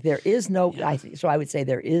child. Exactly. There is no. Yeah. So I would say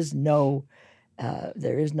there is no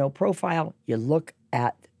profile. You look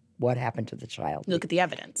at what happened to the child. You look at the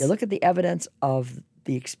evidence. You look at the evidence of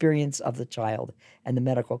the experience of the child and the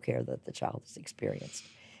medical care that the child has experienced,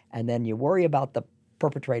 and then you worry about the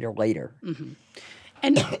perpetrator later. Mm-hmm.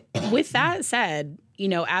 And with that said,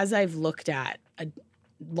 as I've looked at a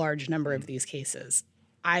large number of these cases,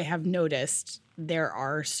 I have noticed there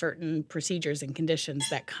are certain procedures and conditions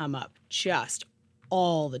that come up just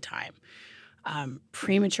all the time.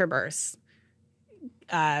 Premature births,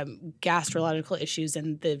 gastrological issues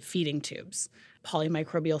in the feeding tubes,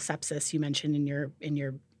 polymicrobial sepsis you mentioned in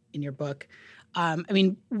your book.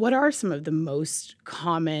 What are some of the most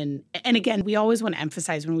common? And again, we always want to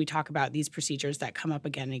emphasize when we talk about these procedures that come up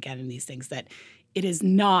again and again in these things that it is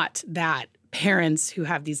not that parents who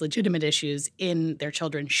have these legitimate issues in their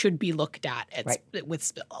children should be looked at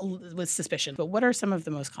with suspicion. But what are some of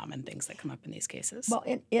the most common things that come up in these cases? Well,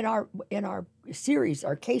 in our series,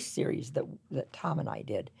 our case series that Tom and I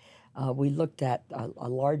did, we looked at a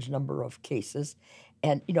large number of cases,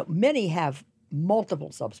 and many have multiple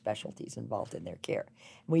subspecialties involved in their care.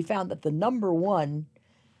 And we found that the number one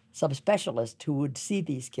subspecialist who would see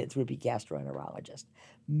these kids would be gastroenterologist.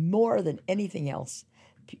 More than anything else,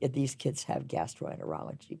 these kids have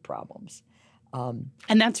gastroenterology problems. And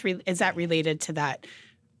is that related to that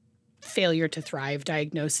failure to thrive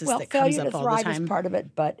diagnosis that comes up all the time? Failure to thrive is part of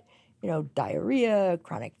it, but diarrhea,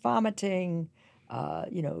 chronic vomiting,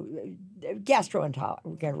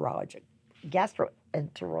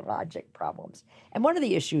 gastroenterologic problems. And one of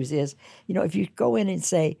the issues is, if you go in and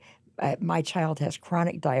say, my child has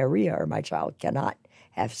chronic diarrhea or my child cannot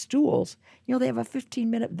have stools, they have a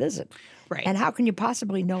 15-minute visit. Right. And how can you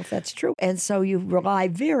possibly know if that's true? And so you rely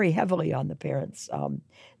very heavily on the parents'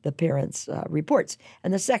 reports.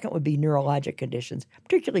 And the second would be neurologic conditions,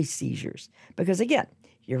 particularly seizures. Because again,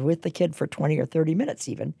 you're with the kid for 20 or 30 minutes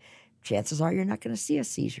even, chances are you're not going to see a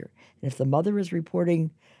seizure. And if the mother is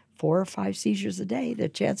reporting 4 or 5 seizures a day, the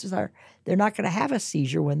chances are they're not going to have a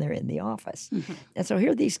seizure when they're in the office. Mm-hmm. And so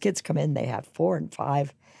here these kids come in, they have 4 and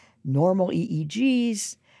 5 normal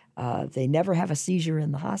EEGs. They never have a seizure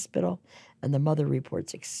in the hospital, and the mother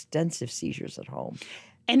reports extensive seizures at home.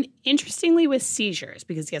 And interestingly with seizures,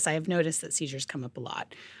 because yes, I have noticed that seizures come up a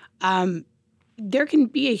lot, there can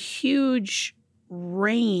be a huge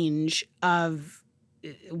range of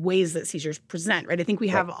ways that seizures present, right? I think we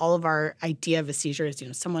have all of our idea of a seizure as,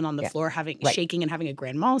 someone on the floor shaking and having a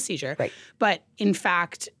grand mal seizure. Right. But in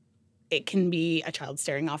fact, it can be a child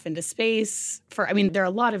staring off into space. There are a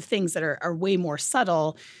lot of things that are way more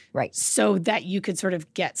subtle. Right. So that you could sort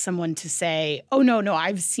of get someone to say, oh, no,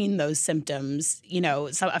 I've seen those symptoms.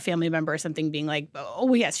 A family member or something being like,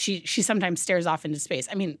 oh, yes, she sometimes stares off into space.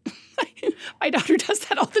 My daughter does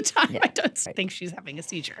that all the time. Yeah, I don't think she's having a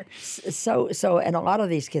seizure. So, and a lot of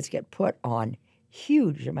these kids get put on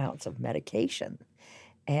huge amounts of medication,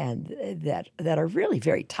 and that are really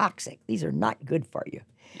very toxic. These are not good for you.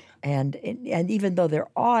 Yeah. And even though they're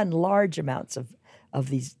on large amounts of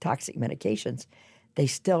these toxic medications, they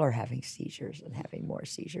still are having seizures and having more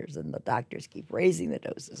seizures, and the doctors keep raising the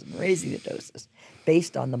doses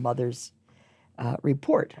based on the mother's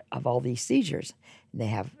report of all these seizures. And they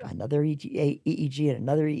have another EEG and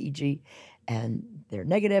another EEG, and they're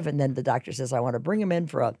negative, and then the doctor says, I want to bring them in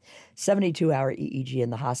for a 72-hour EEG in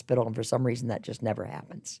the hospital, and for some reason that just never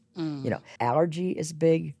happens. Allergy is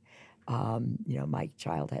big. My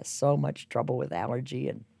child has so much trouble with allergy,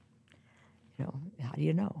 and how do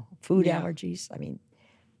you know? Food allergies,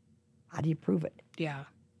 how do you prove it? Yeah.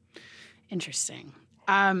 Interesting.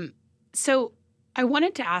 So I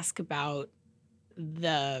wanted to ask about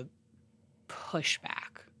the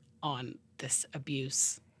pushback on this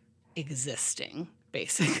abuse existing,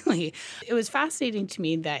 basically. It was fascinating to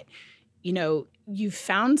me that, you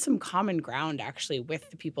found some common ground actually with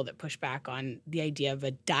the people that push back on the idea of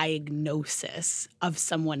a diagnosis of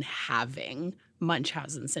someone having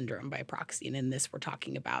Munchausen syndrome by proxy. And in this, we're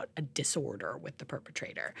talking about a disorder with the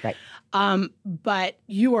perpetrator. Right. But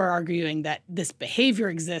you are arguing that this behavior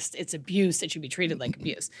exists, it's abuse, it should be treated like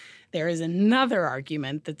abuse. There is another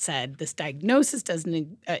argument that said this diagnosis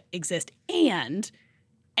doesn't exist, and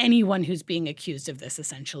anyone who's being accused of this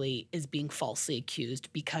essentially is being falsely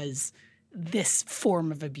accused because this form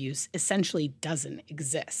of abuse essentially doesn't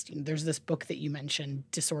exist. There's this book that you mentioned,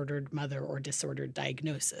 Disordered Mother or Disordered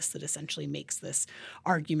Diagnosis, that essentially makes this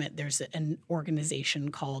argument. There's an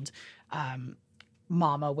organization called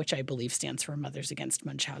MAMA, which I believe stands for Mothers Against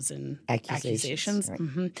Munchausen Accusations. Right.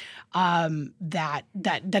 Mm-hmm.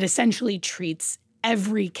 That essentially treats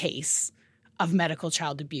every case of medical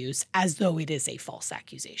child abuse as though it is a false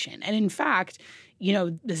accusation. And in fact,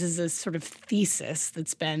 this is a sort of thesis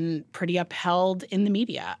that's been pretty upheld in the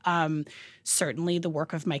media. Certainly the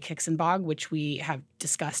work of Mike Hicksenbog, which we have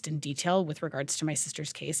discussed in detail with regards to my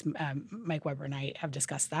sister's case, Mike Weber and I have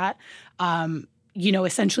discussed that,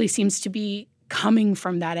 essentially seems to be coming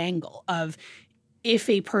from that angle of if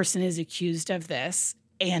a person is accused of this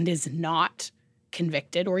and is not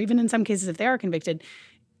convicted, or even in some cases if they are convicted,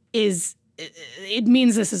 it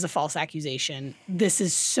means this is a false accusation. This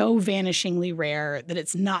is so vanishingly rare that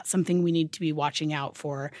it's not something we need to be watching out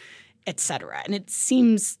for, et cetera. And it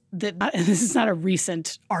seems that this is not a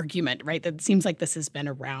recent argument, right? That it seems like this has been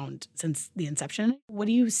around since the inception. What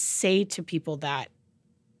do you say to people that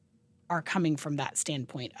are coming from that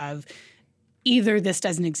standpoint of either this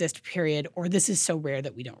doesn't exist, period, or this is so rare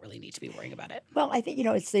that we don't really need to be worrying about it? Well, I think,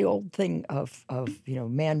 it's the old thing of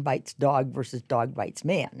man bites dog versus dog bites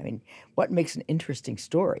man. What makes an interesting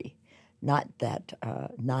story? Not that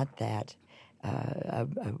a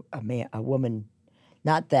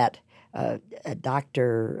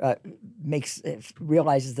doctor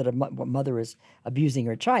realizes that a mother is abusing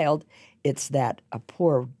her child. It's that a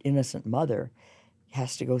poor innocent mother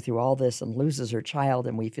has to go through all this and loses her child,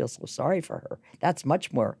 and we feel so sorry for her. That's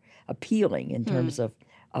much more appealing in terms of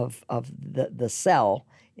the sell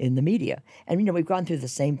in the media. And we've gone through the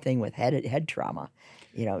same thing with head trauma.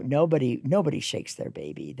 Nobody shakes their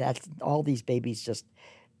baby. That's all. These babies just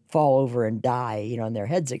fall over and die, and their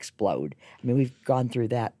heads explode. We've gone through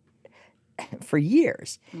that for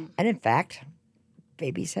years. And in fact,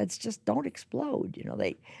 babies' heads just don't explode.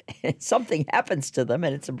 Something happens to them,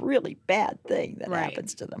 and it's a really bad thing that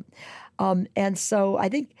happens to them. And so I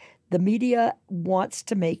think the media wants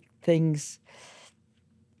to make things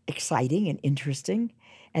exciting and interesting.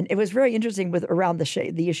 And it was very interesting around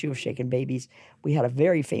the issue of shaken babies. We had a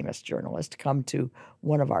very famous journalist come to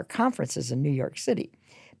one of our conferences in New York City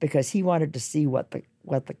because he wanted to see what the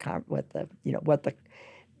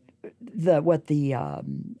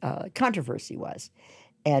controversy was.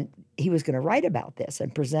 And he was going to write about this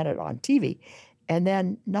and present it on TV. And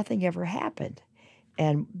then nothing ever happened.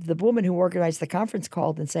 And the woman who organized the conference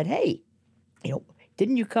called and said, hey,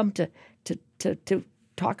 didn't you come to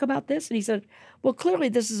talk about this? And he said, well, clearly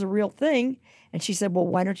this is a real thing. And she said, well,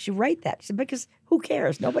 why don't you write that? She said, because who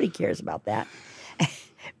cares? Nobody cares about that.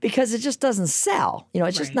 because it just doesn't sell.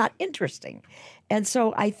 It's just not interesting. And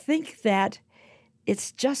so I think that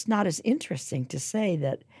it's just not as interesting to say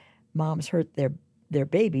that moms hurt their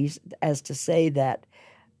babies as to say that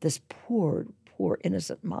this poor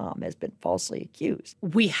innocent mom has been falsely accused.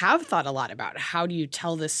 We have thought a lot about how do you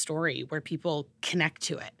tell this story where people connect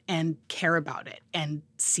to it and care about it and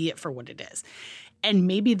see it for what it is. And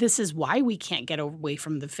maybe this is why we can't get away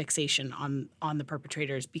from the fixation on the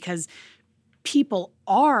perpetrators, because people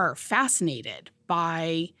are fascinated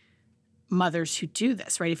by mothers who do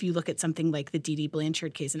this, right? If you look at something like the Dee Dee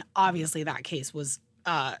Blanchard case, and obviously that case was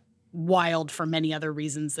wild for many other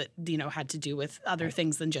reasons that, had to do with other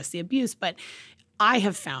things than just the abuse. But I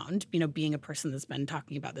have found, being a person that's been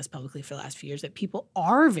talking about this publicly for the last few years, that people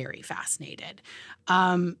are very fascinated.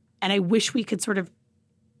 And I wish we could sort of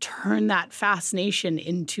turn that fascination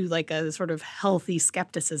into like a sort of healthy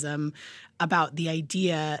skepticism about the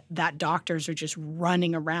idea that doctors are just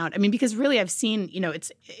running around. I mean, because really I've seen,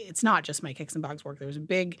 it's not just Mike Hixenbach's work. There was a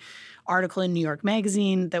big article in New York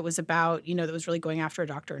Magazine that was about, that was really going after a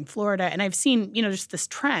doctor in Florida. And I've seen, just this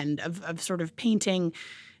trend of sort of painting,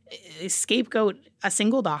 scapegoat a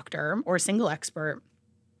single doctor or a single expert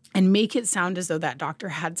and make it sound as though that doctor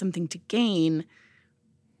had something to gain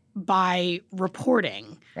by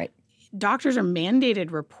reporting. Right. Doctors are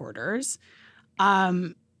mandated reporters.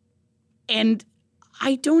 And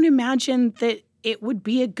I don't imagine that it would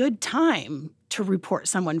be a good time to report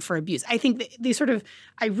someone for abuse. I think that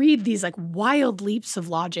I read these like wild leaps of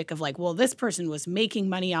logic of like, well, this person was making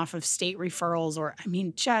money off of state referrals, or,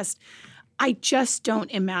 I just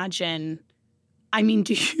don't imagine.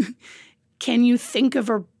 Can you think of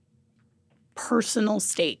a personal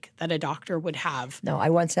stake that a doctor would have? No, I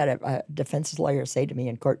once had a defense lawyer say to me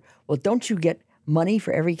in court, well, don't you get money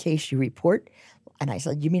for every case you report? And I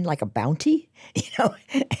said, you mean like a bounty?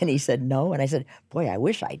 And he said, no. And I said, boy, I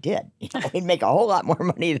wish I did. We'd make a whole lot more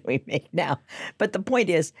money than we make now. But the point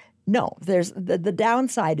is, no, there's the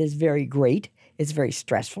downside is very great. It's very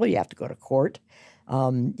stressful. You have to go to court.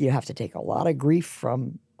 You have to take a lot of grief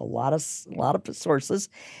from a lot of sources.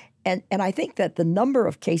 And I think that the number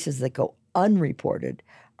of cases that go unreported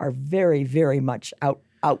are very, very much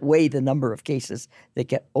outweigh the number of cases that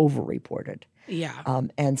get overreported. Yeah.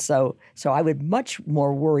 And so I would much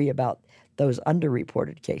more worry about those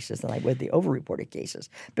underreported cases than I would the overreported cases,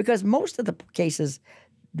 because most of the cases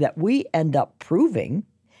that we end up proving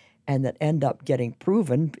and that end up getting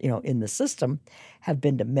proven, in the system have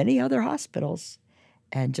been to many other hospitals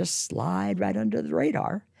and just slide right under the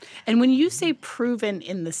radar. And when you say proven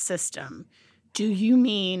in the system, do you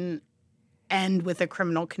mean end with a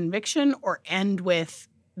criminal conviction or end with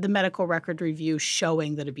the medical record review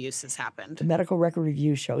showing that abuse has happened? The medical record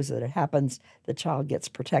review shows that it happens. The child gets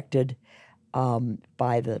protected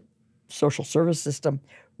by the social service system.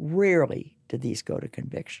 Rarely do these go to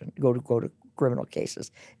conviction, go to criminal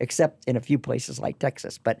cases, except in a few places like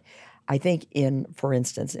Texas. But I think for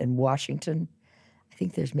instance, in Washington, I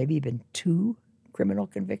think there's maybe been 2 criminal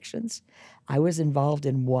convictions. I was involved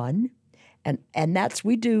in one, and that's,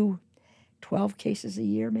 we do 12 cases a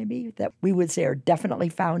year maybe that we would say are definitely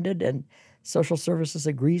founded and social services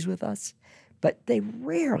agrees with us. But they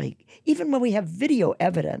rarely, even when we have video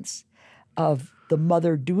evidence of the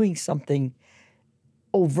mother doing something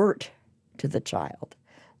overt to the child,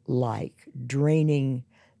 like draining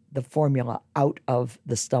the formula out of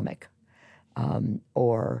the stomach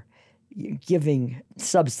or giving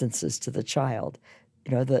substances to the child,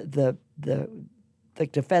 the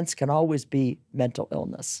defense can always be mental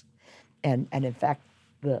illness. And in fact,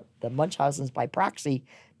 the Munchausen's by proxy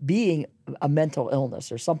being a mental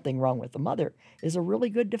illness or something wrong with the mother is a really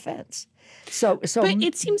good defense. But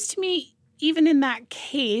it seems to me, even in that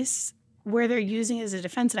case where they're using it as a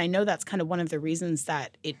defense, and I know that's kind of one of the reasons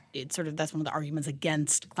that it sort of, that's one of the arguments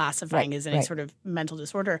against classifying as any sort of mental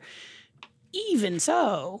disorder. Even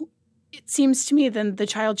so, it seems to me then the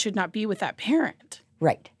child should not be with that parent.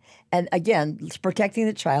 Right. And again, protecting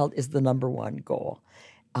the child is the number one goal.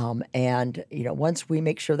 And once we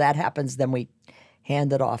make sure that happens, then we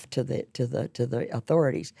hand it off to the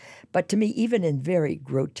authorities. But to me, even in very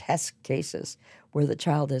grotesque cases where the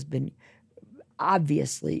child has been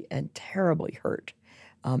obviously and terribly hurt,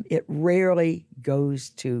 it rarely goes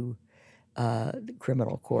to the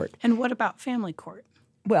criminal court. And what about family court?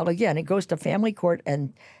 Well, again, it goes to family court,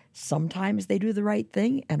 and sometimes they do the right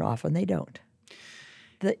thing, and often they don't.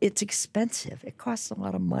 It's expensive. It costs a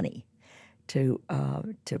lot of money to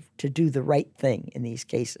do the right thing in these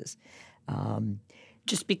cases.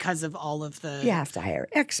 Just because of all of the... You have to hire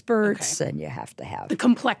experts, and you have to have... the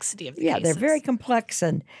complexity of the cases. They're very complex,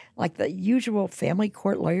 and like the usual family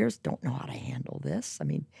court lawyers don't know how to handle this. I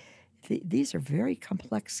mean, these are very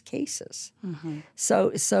complex cases. Mm-hmm.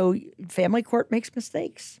 So family court makes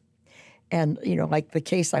mistakes. And, like the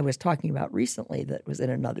case I was talking about recently that was in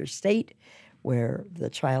another state where the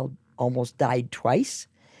child almost died twice.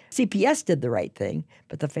 CPS did the right thing,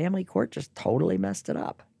 but the family court just totally messed it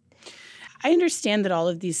up. I understand that all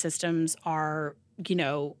of these systems are,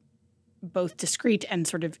 both discrete and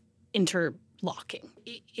sort of interlocking.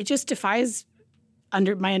 It just defies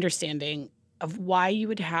under my understanding of why you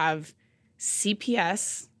would have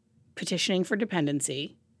CPS petitioning for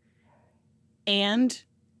dependency and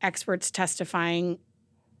experts testifying,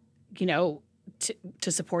 to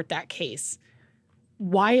support that case.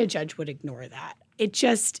 Why a judge would ignore that.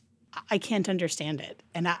 I can't understand it.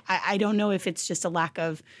 And I don't know if it's just a lack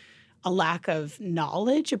of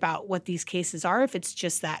knowledge about what these cases are, if it's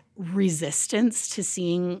just that resistance to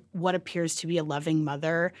seeing what appears to be a loving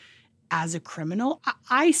mother as a criminal.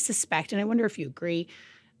 I suspect, and I wonder if you agree,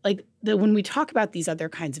 when we talk about these other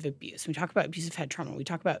kinds of abuse, we talk about abusive head trauma, we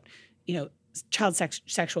talk about, child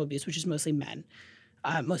sexual abuse, which is mostly men,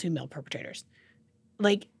 mostly male perpetrators.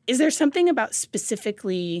 Is there something about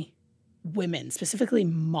specifically women, specifically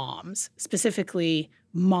moms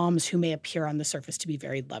who may appear on the surface to be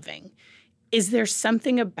very loving? Is there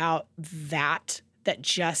something about that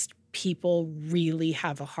just people really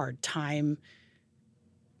have a hard time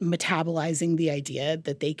metabolizing the idea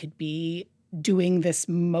that they could be doing this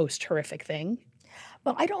most horrific thing?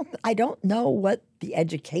 Well, I don't know what the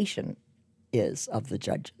education is of the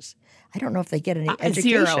judges. I don't know if they get any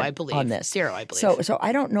education Zero, I believe. On this. Zero, I believe. So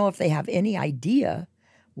I don't know if they have any idea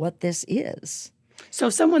what this is. So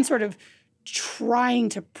someone sort of trying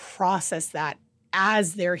to process that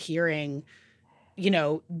as they're hearing,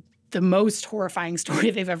 the most horrifying story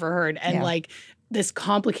they've ever heard, and this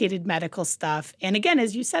complicated medical stuff. And again,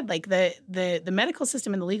 as you said, the medical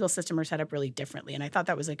system and the legal system are set up really differently. And I thought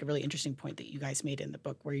that was a really interesting point that you guys made in the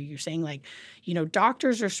book, where you're saying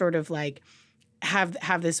doctors are sort of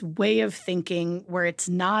have this way of thinking where it's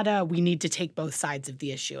not we need to take both sides of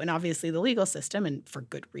the issue. And obviously the legal system, and for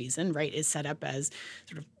good reason, right, is set up as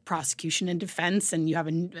sort of prosecution and defense, and you have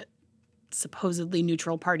a supposedly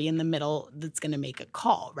neutral party in the middle that's going to make a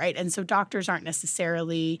call, right? And so doctors aren't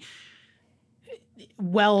necessarily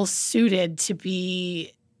well suited to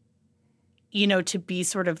be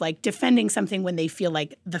sort of defending something when they feel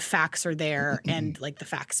like the facts are there and the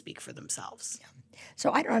facts speak for themselves. Yeah.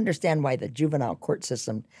 So I don't understand why the juvenile court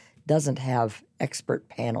system doesn't have expert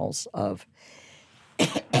panels of,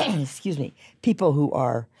 people who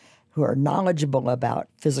are knowledgeable about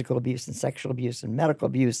physical abuse and sexual abuse and medical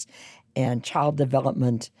abuse and child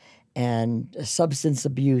development and substance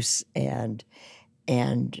abuse and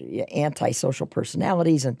antisocial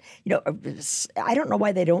personalities. And, I don't know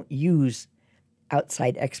why they don't use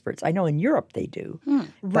outside experts. I know in Europe they do.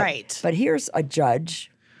 Right. But here's a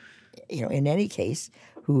judge, in any case,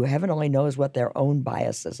 who heaven only knows what their own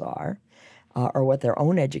biases are or what their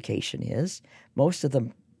own education is. Most of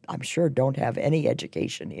them, I'm sure, don't have any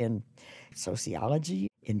education in sociology,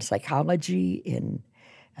 in psychology, in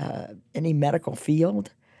any medical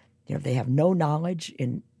field. They have no knowledge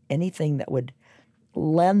in anything that would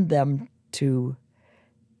lend them to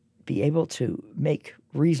be able to make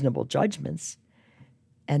reasonable judgments.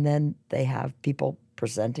 And then they have people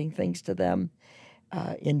presenting things to them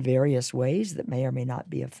in various ways that may or may not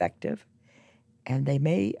be effective. And they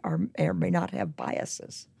may or may not have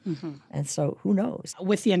biases. Mm-hmm. And so who knows?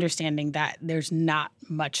 With the understanding that there's not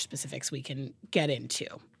much specifics we can get into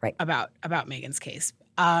about Megan's case.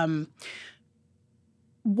 One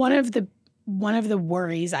of the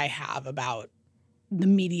worries I have about the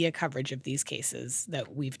media coverage of these cases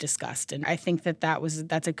that we've discussed, and I think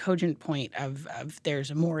that's a cogent point of there's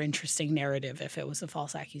a more interesting narrative if it was a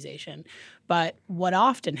false accusation. But what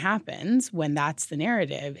often happens when that's the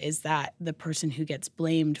narrative is that the person who gets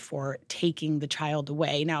blamed for taking the child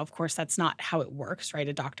away. Now, of course, that's not how it works, right?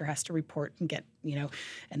 A doctor has to report and get,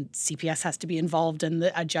 and CPS has to be involved, and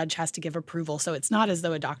a judge has to give approval. So it's not as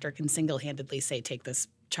though a doctor can single-handedly say, take this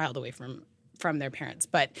child away from their parents.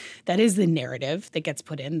 But that is the narrative that gets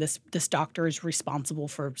put in. This doctor is responsible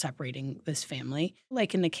for separating this family.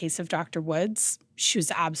 Like in the case of Dr. Woods, she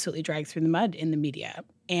was absolutely dragged through the mud in the media.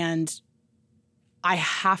 And I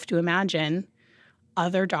have to imagine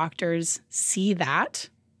other doctors see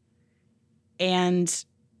that and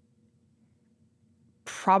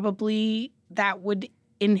probably that would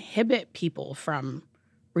inhibit people from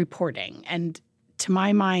reporting. And to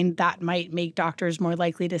my mind, that might make doctors more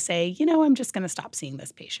likely to say, I'm just going to stop seeing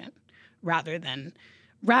this patient rather than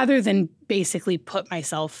basically put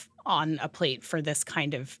myself on a plate for this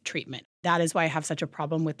kind of treatment. That is why I have such a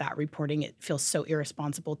problem with that reporting. It feels so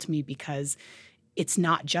irresponsible to me because it's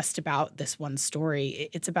not just about this one story.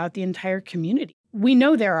 It's about the entire community. We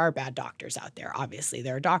know there are bad doctors out there, obviously.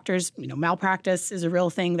 There are doctors, malpractice is a real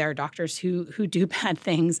thing. There are doctors who do bad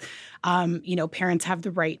things. Parents have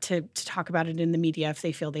the right to talk about it in the media if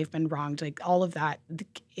they feel they've been wronged. Like, all of that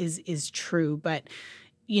is true. But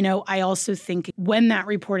I also think when that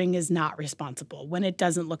reporting is not responsible, when it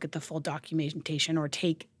doesn't look at the full documentation or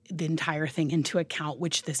take the entire thing into account,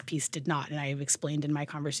 which this piece did not, and I have explained in my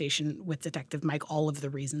conversation with Detective Mike all of the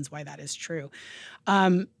reasons why that is true,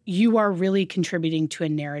 you are really contributing to a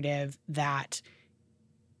narrative that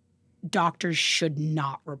doctors should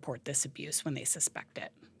not report this abuse when they suspect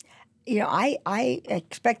it. I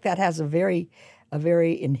expect that has a very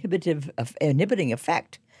inhibiting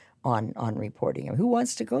effect on reporting. I mean, who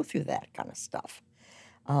wants to go through that kind of stuff?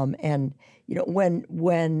 When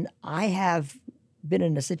I have been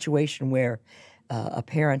in a situation where a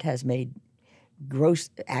parent has made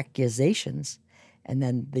gross accusations, and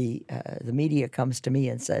then the media comes to me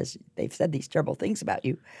and says they've said these terrible things about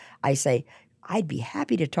you, I say, I'd be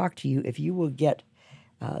happy to talk to you if you will get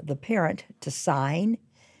the parent to sign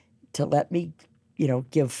to let me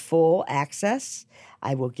give full access.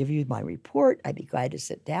 I will give you my report. I'd be glad to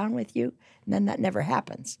sit down with you. And then that never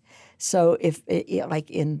happens. So if,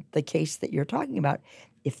 like in the case that you're talking about,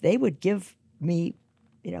 if they would give me,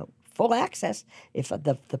 full access, if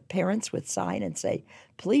the parents would sign and say,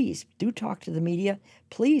 please do talk to the media,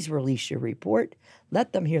 please release your report,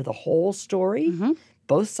 let them hear the whole story,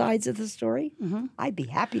 both sides of the story, I'd be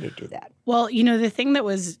happy to do that. Well, the thing that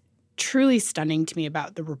was truly stunning to me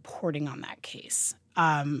about the reporting on that case,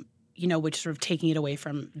 which sort of taking it away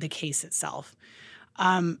from the case itself.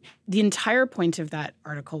 The entire point of that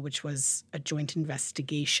article, which was a joint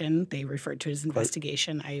investigation, they referred to it as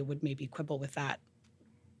investigation. I would maybe quibble with that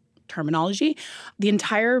terminology. The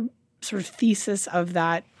entire sort of thesis of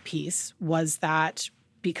that piece was that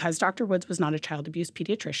because Dr. Woods was not a child abuse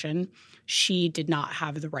pediatrician, she did not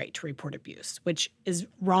have the right to report abuse, which is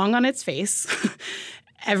wrong on its face.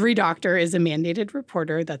 Every doctor is a mandated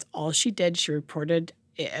reporter. That's all she did. She reported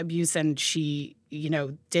abuse and she,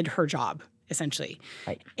 did her job, essentially.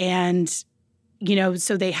 Right. And,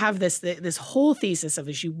 so they have this whole thesis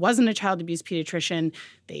of she wasn't a child abuse pediatrician.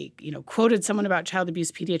 They, quoted someone about child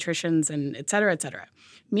abuse pediatricians and et cetera, et cetera.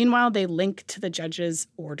 Meanwhile, they link to the judge's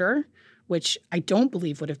order, which I don't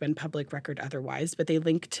believe would have been public record otherwise, but they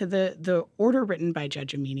link to the order written by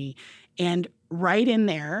Judge Amini. And right in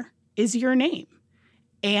there is your name.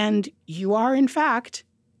 And you are, in fact,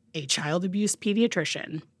 a child abuse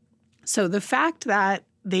pediatrician. So the fact that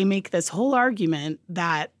they make this whole argument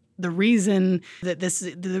that the reason that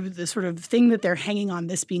the sort of thing that they're hanging on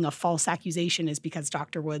this being a false accusation is because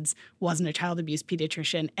Dr. Woods wasn't a child abuse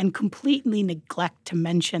pediatrician, and completely neglect to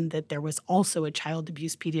mention that there was also a child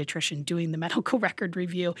abuse pediatrician doing the medical record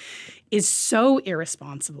review is so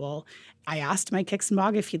irresponsible. I asked Mike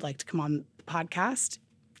Hixenbach if he'd like to come on the podcast.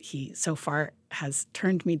 He so far has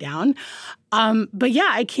turned me down. But yeah,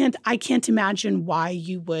 I can't imagine why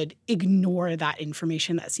you would ignore that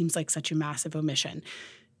information. That seems like such a massive omission.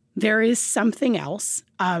 There is something else.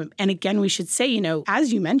 And again, we should say,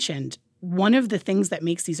 as you mentioned, one of the things that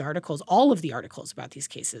makes these articles, all of the articles about these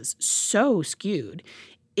cases, so skewed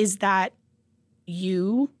is that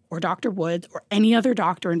you or Dr. Woods or any other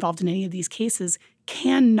doctor involved in any of these cases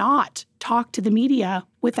cannot talk to the media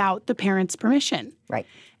without the parents' permission. Right.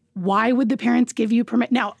 Why would the parents give you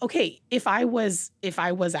permission? Now, okay, if I was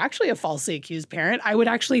actually a falsely accused parent, I would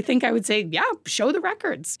actually think I would say, yeah, show the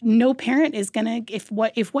records. No parent is gonna, if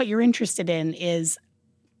what you're interested in is,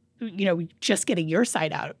 just getting your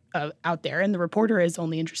side out there, and the reporter is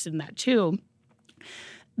only interested in that too,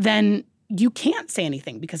 then you can't say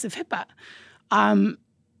anything because of HIPAA.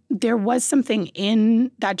 There was something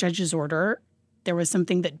in that judge's order. There was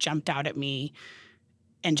something that jumped out at me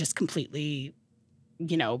and just completely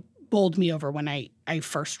bowled me over when I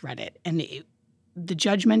first read it. And the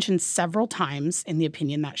judge mentioned several times in the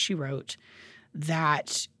opinion that she wrote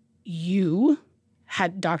that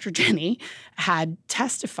Dr. Jenny had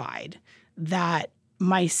testified that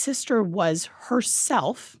my sister was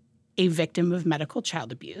herself a victim of medical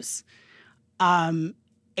child abuse, and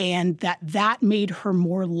that made her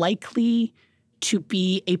more likely to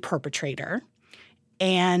be a perpetrator,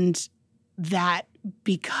 and that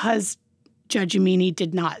because Judge Amini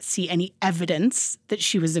did not see any evidence that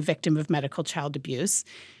she was a victim of medical child abuse,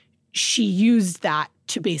 she used that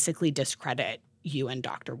to basically discredit you and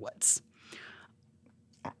Dr. Woods.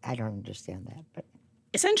 I don't understand that, but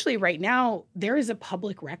essentially right now, there is a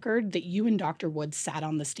public record that you and Dr. Woods sat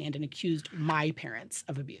on the stand and accused my parents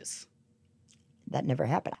of abuse. that never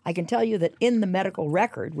happened. I can tell you that in the medical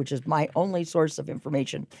record, which is my only source of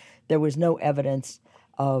information, there was no evidence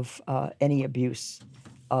of any abuse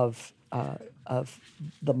of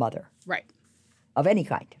the mother. Right. Of any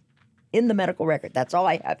kind. In the medical record. That's all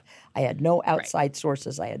I have. I had no outside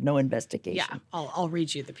sources. I had no investigation. Yeah, I'll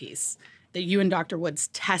read you the piece. That you and Dr. Woods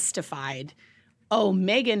testified,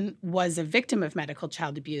 Megan was a victim of medical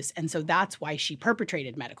child abuse, and so that's why she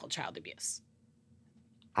perpetrated medical child abuse.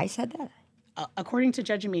 I said that? According to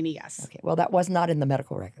Judge Amini, yes. Okay, well, that was not in the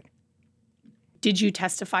medical record. Did you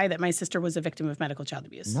testify that my sister was a victim of medical child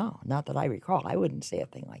abuse? No, not that I recall. I wouldn't say a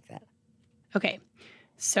thing like that. Okay,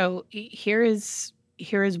 so here is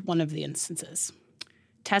one of the instances.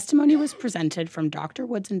 Testimony was presented from Dr.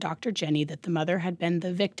 Woods and Dr. Jenny that the mother had been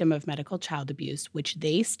the victim of medical child abuse, which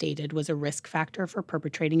they stated was a risk factor for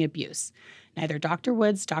perpetrating abuse. Neither Dr.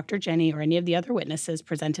 Woods, Dr. Jenny, or any of the other witnesses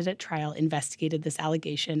presented at trial investigated this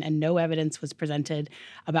allegation, and no evidence was presented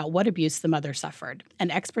about what abuse the mother suffered.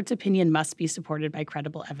 An expert's opinion must be supported by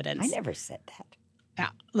credible evidence. I never said that. Yeah.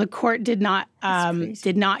 The court did not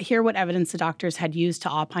hear what evidence the doctors had used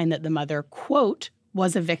to opine that the mother, quote,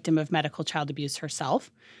 was a victim of medical child abuse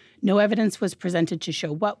herself. No evidence was presented to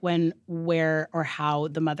show what, when, where, or how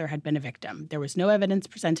the mother had been a victim. There was no evidence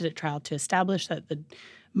presented at trial to establish that the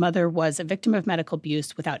mother was a victim of medical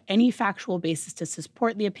abuse without any factual basis to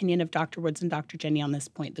support the opinion of Dr. Woods and Dr. Jenny on this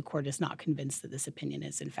point. The court is not convinced that this opinion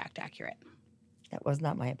is in fact accurate. That was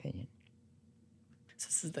not my opinion. So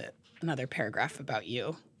this is another paragraph about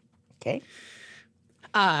you. Okay.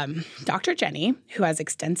 Dr. Jenny, who has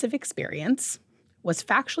extensive experience, was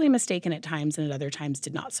factually mistaken at times and at other times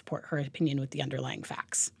did not support her opinion with the underlying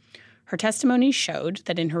facts. Her testimony showed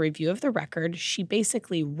that in her review of the record, she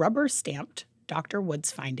basically rubber-stamped Dr.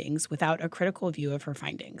 Wood's findings without a critical view of her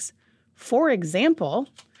findings. For example,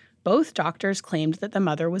 both doctors claimed that the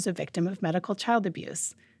mother was a victim of medical child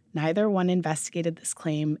abuse. Neither one investigated this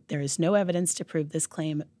claim. There is no evidence to prove this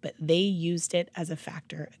claim, but they used it as a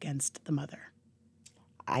factor against the mother.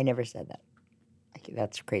 I never said that.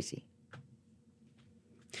 That's crazy.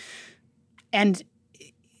 And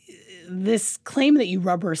this claim that you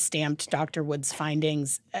rubber-stamped Dr. Wood's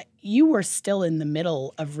findings, you were still in the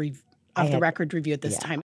middle of the record review at this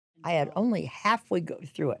time. I had only halfway go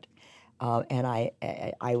through it, and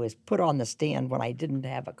I was put on the stand when I didn't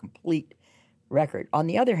have a complete record. On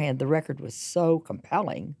the other hand, the record was so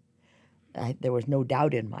compelling, there was no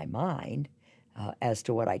doubt in my mind as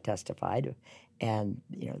to what I testified. And,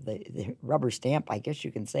 the rubber stamp, I guess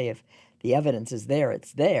you can say if the evidence is there,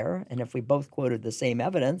 it's there. And if we both quoted the same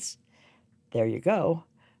evidence, there you go.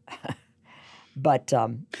 But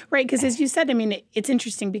right, because as you said, it's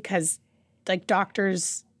interesting because, like,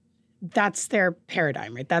 doctors, that's their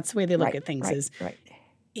paradigm, right? That's the way they look at things Right.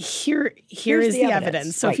 Here is the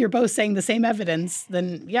evidence. So if you're both saying the same evidence,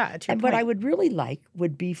 then, yeah, to your point. What I would really like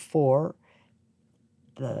would be for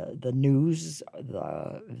the news,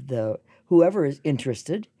 the whoever is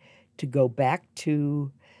interested, to go back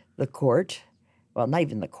to the court. Well, not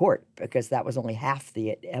even the court, because that was only half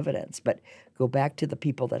the evidence, but go back to the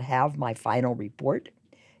people that have my final report,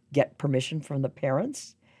 get permission from the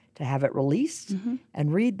parents to have it released,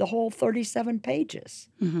 and read the whole 37 pages,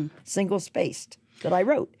 single-spaced, that I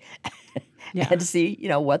wrote, and see,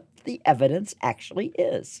 what the evidence actually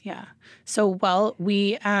is. Yeah. So, well,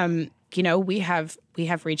 we have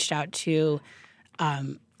reached out to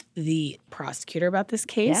the prosecutor about this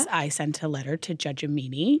case. Yeah. I sent a letter to Judge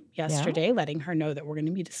Amini yesterday, letting her know that we're going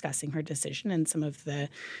to be discussing her decision and some of the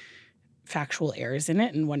factual errors in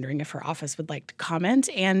it, and wondering if her office would like to comment.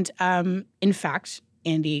 And in fact,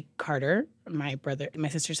 Andy Carter, my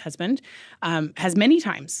sister's husband, has many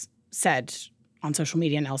times said on social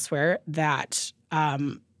media and elsewhere that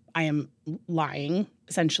I am lying,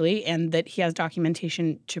 essentially, and that he has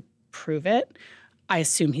documentation to prove it. I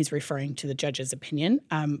assume he's referring to the judge's opinion,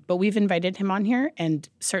 but we've invited him on here, and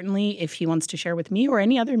certainly if he wants to share with me or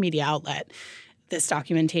any other media outlet this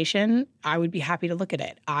documentation, I would be happy to look at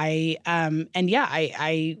it.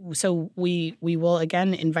 So we will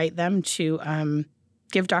again invite them to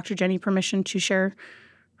give Dr. Jenny permission to share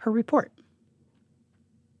her report.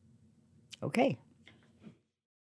 Okay.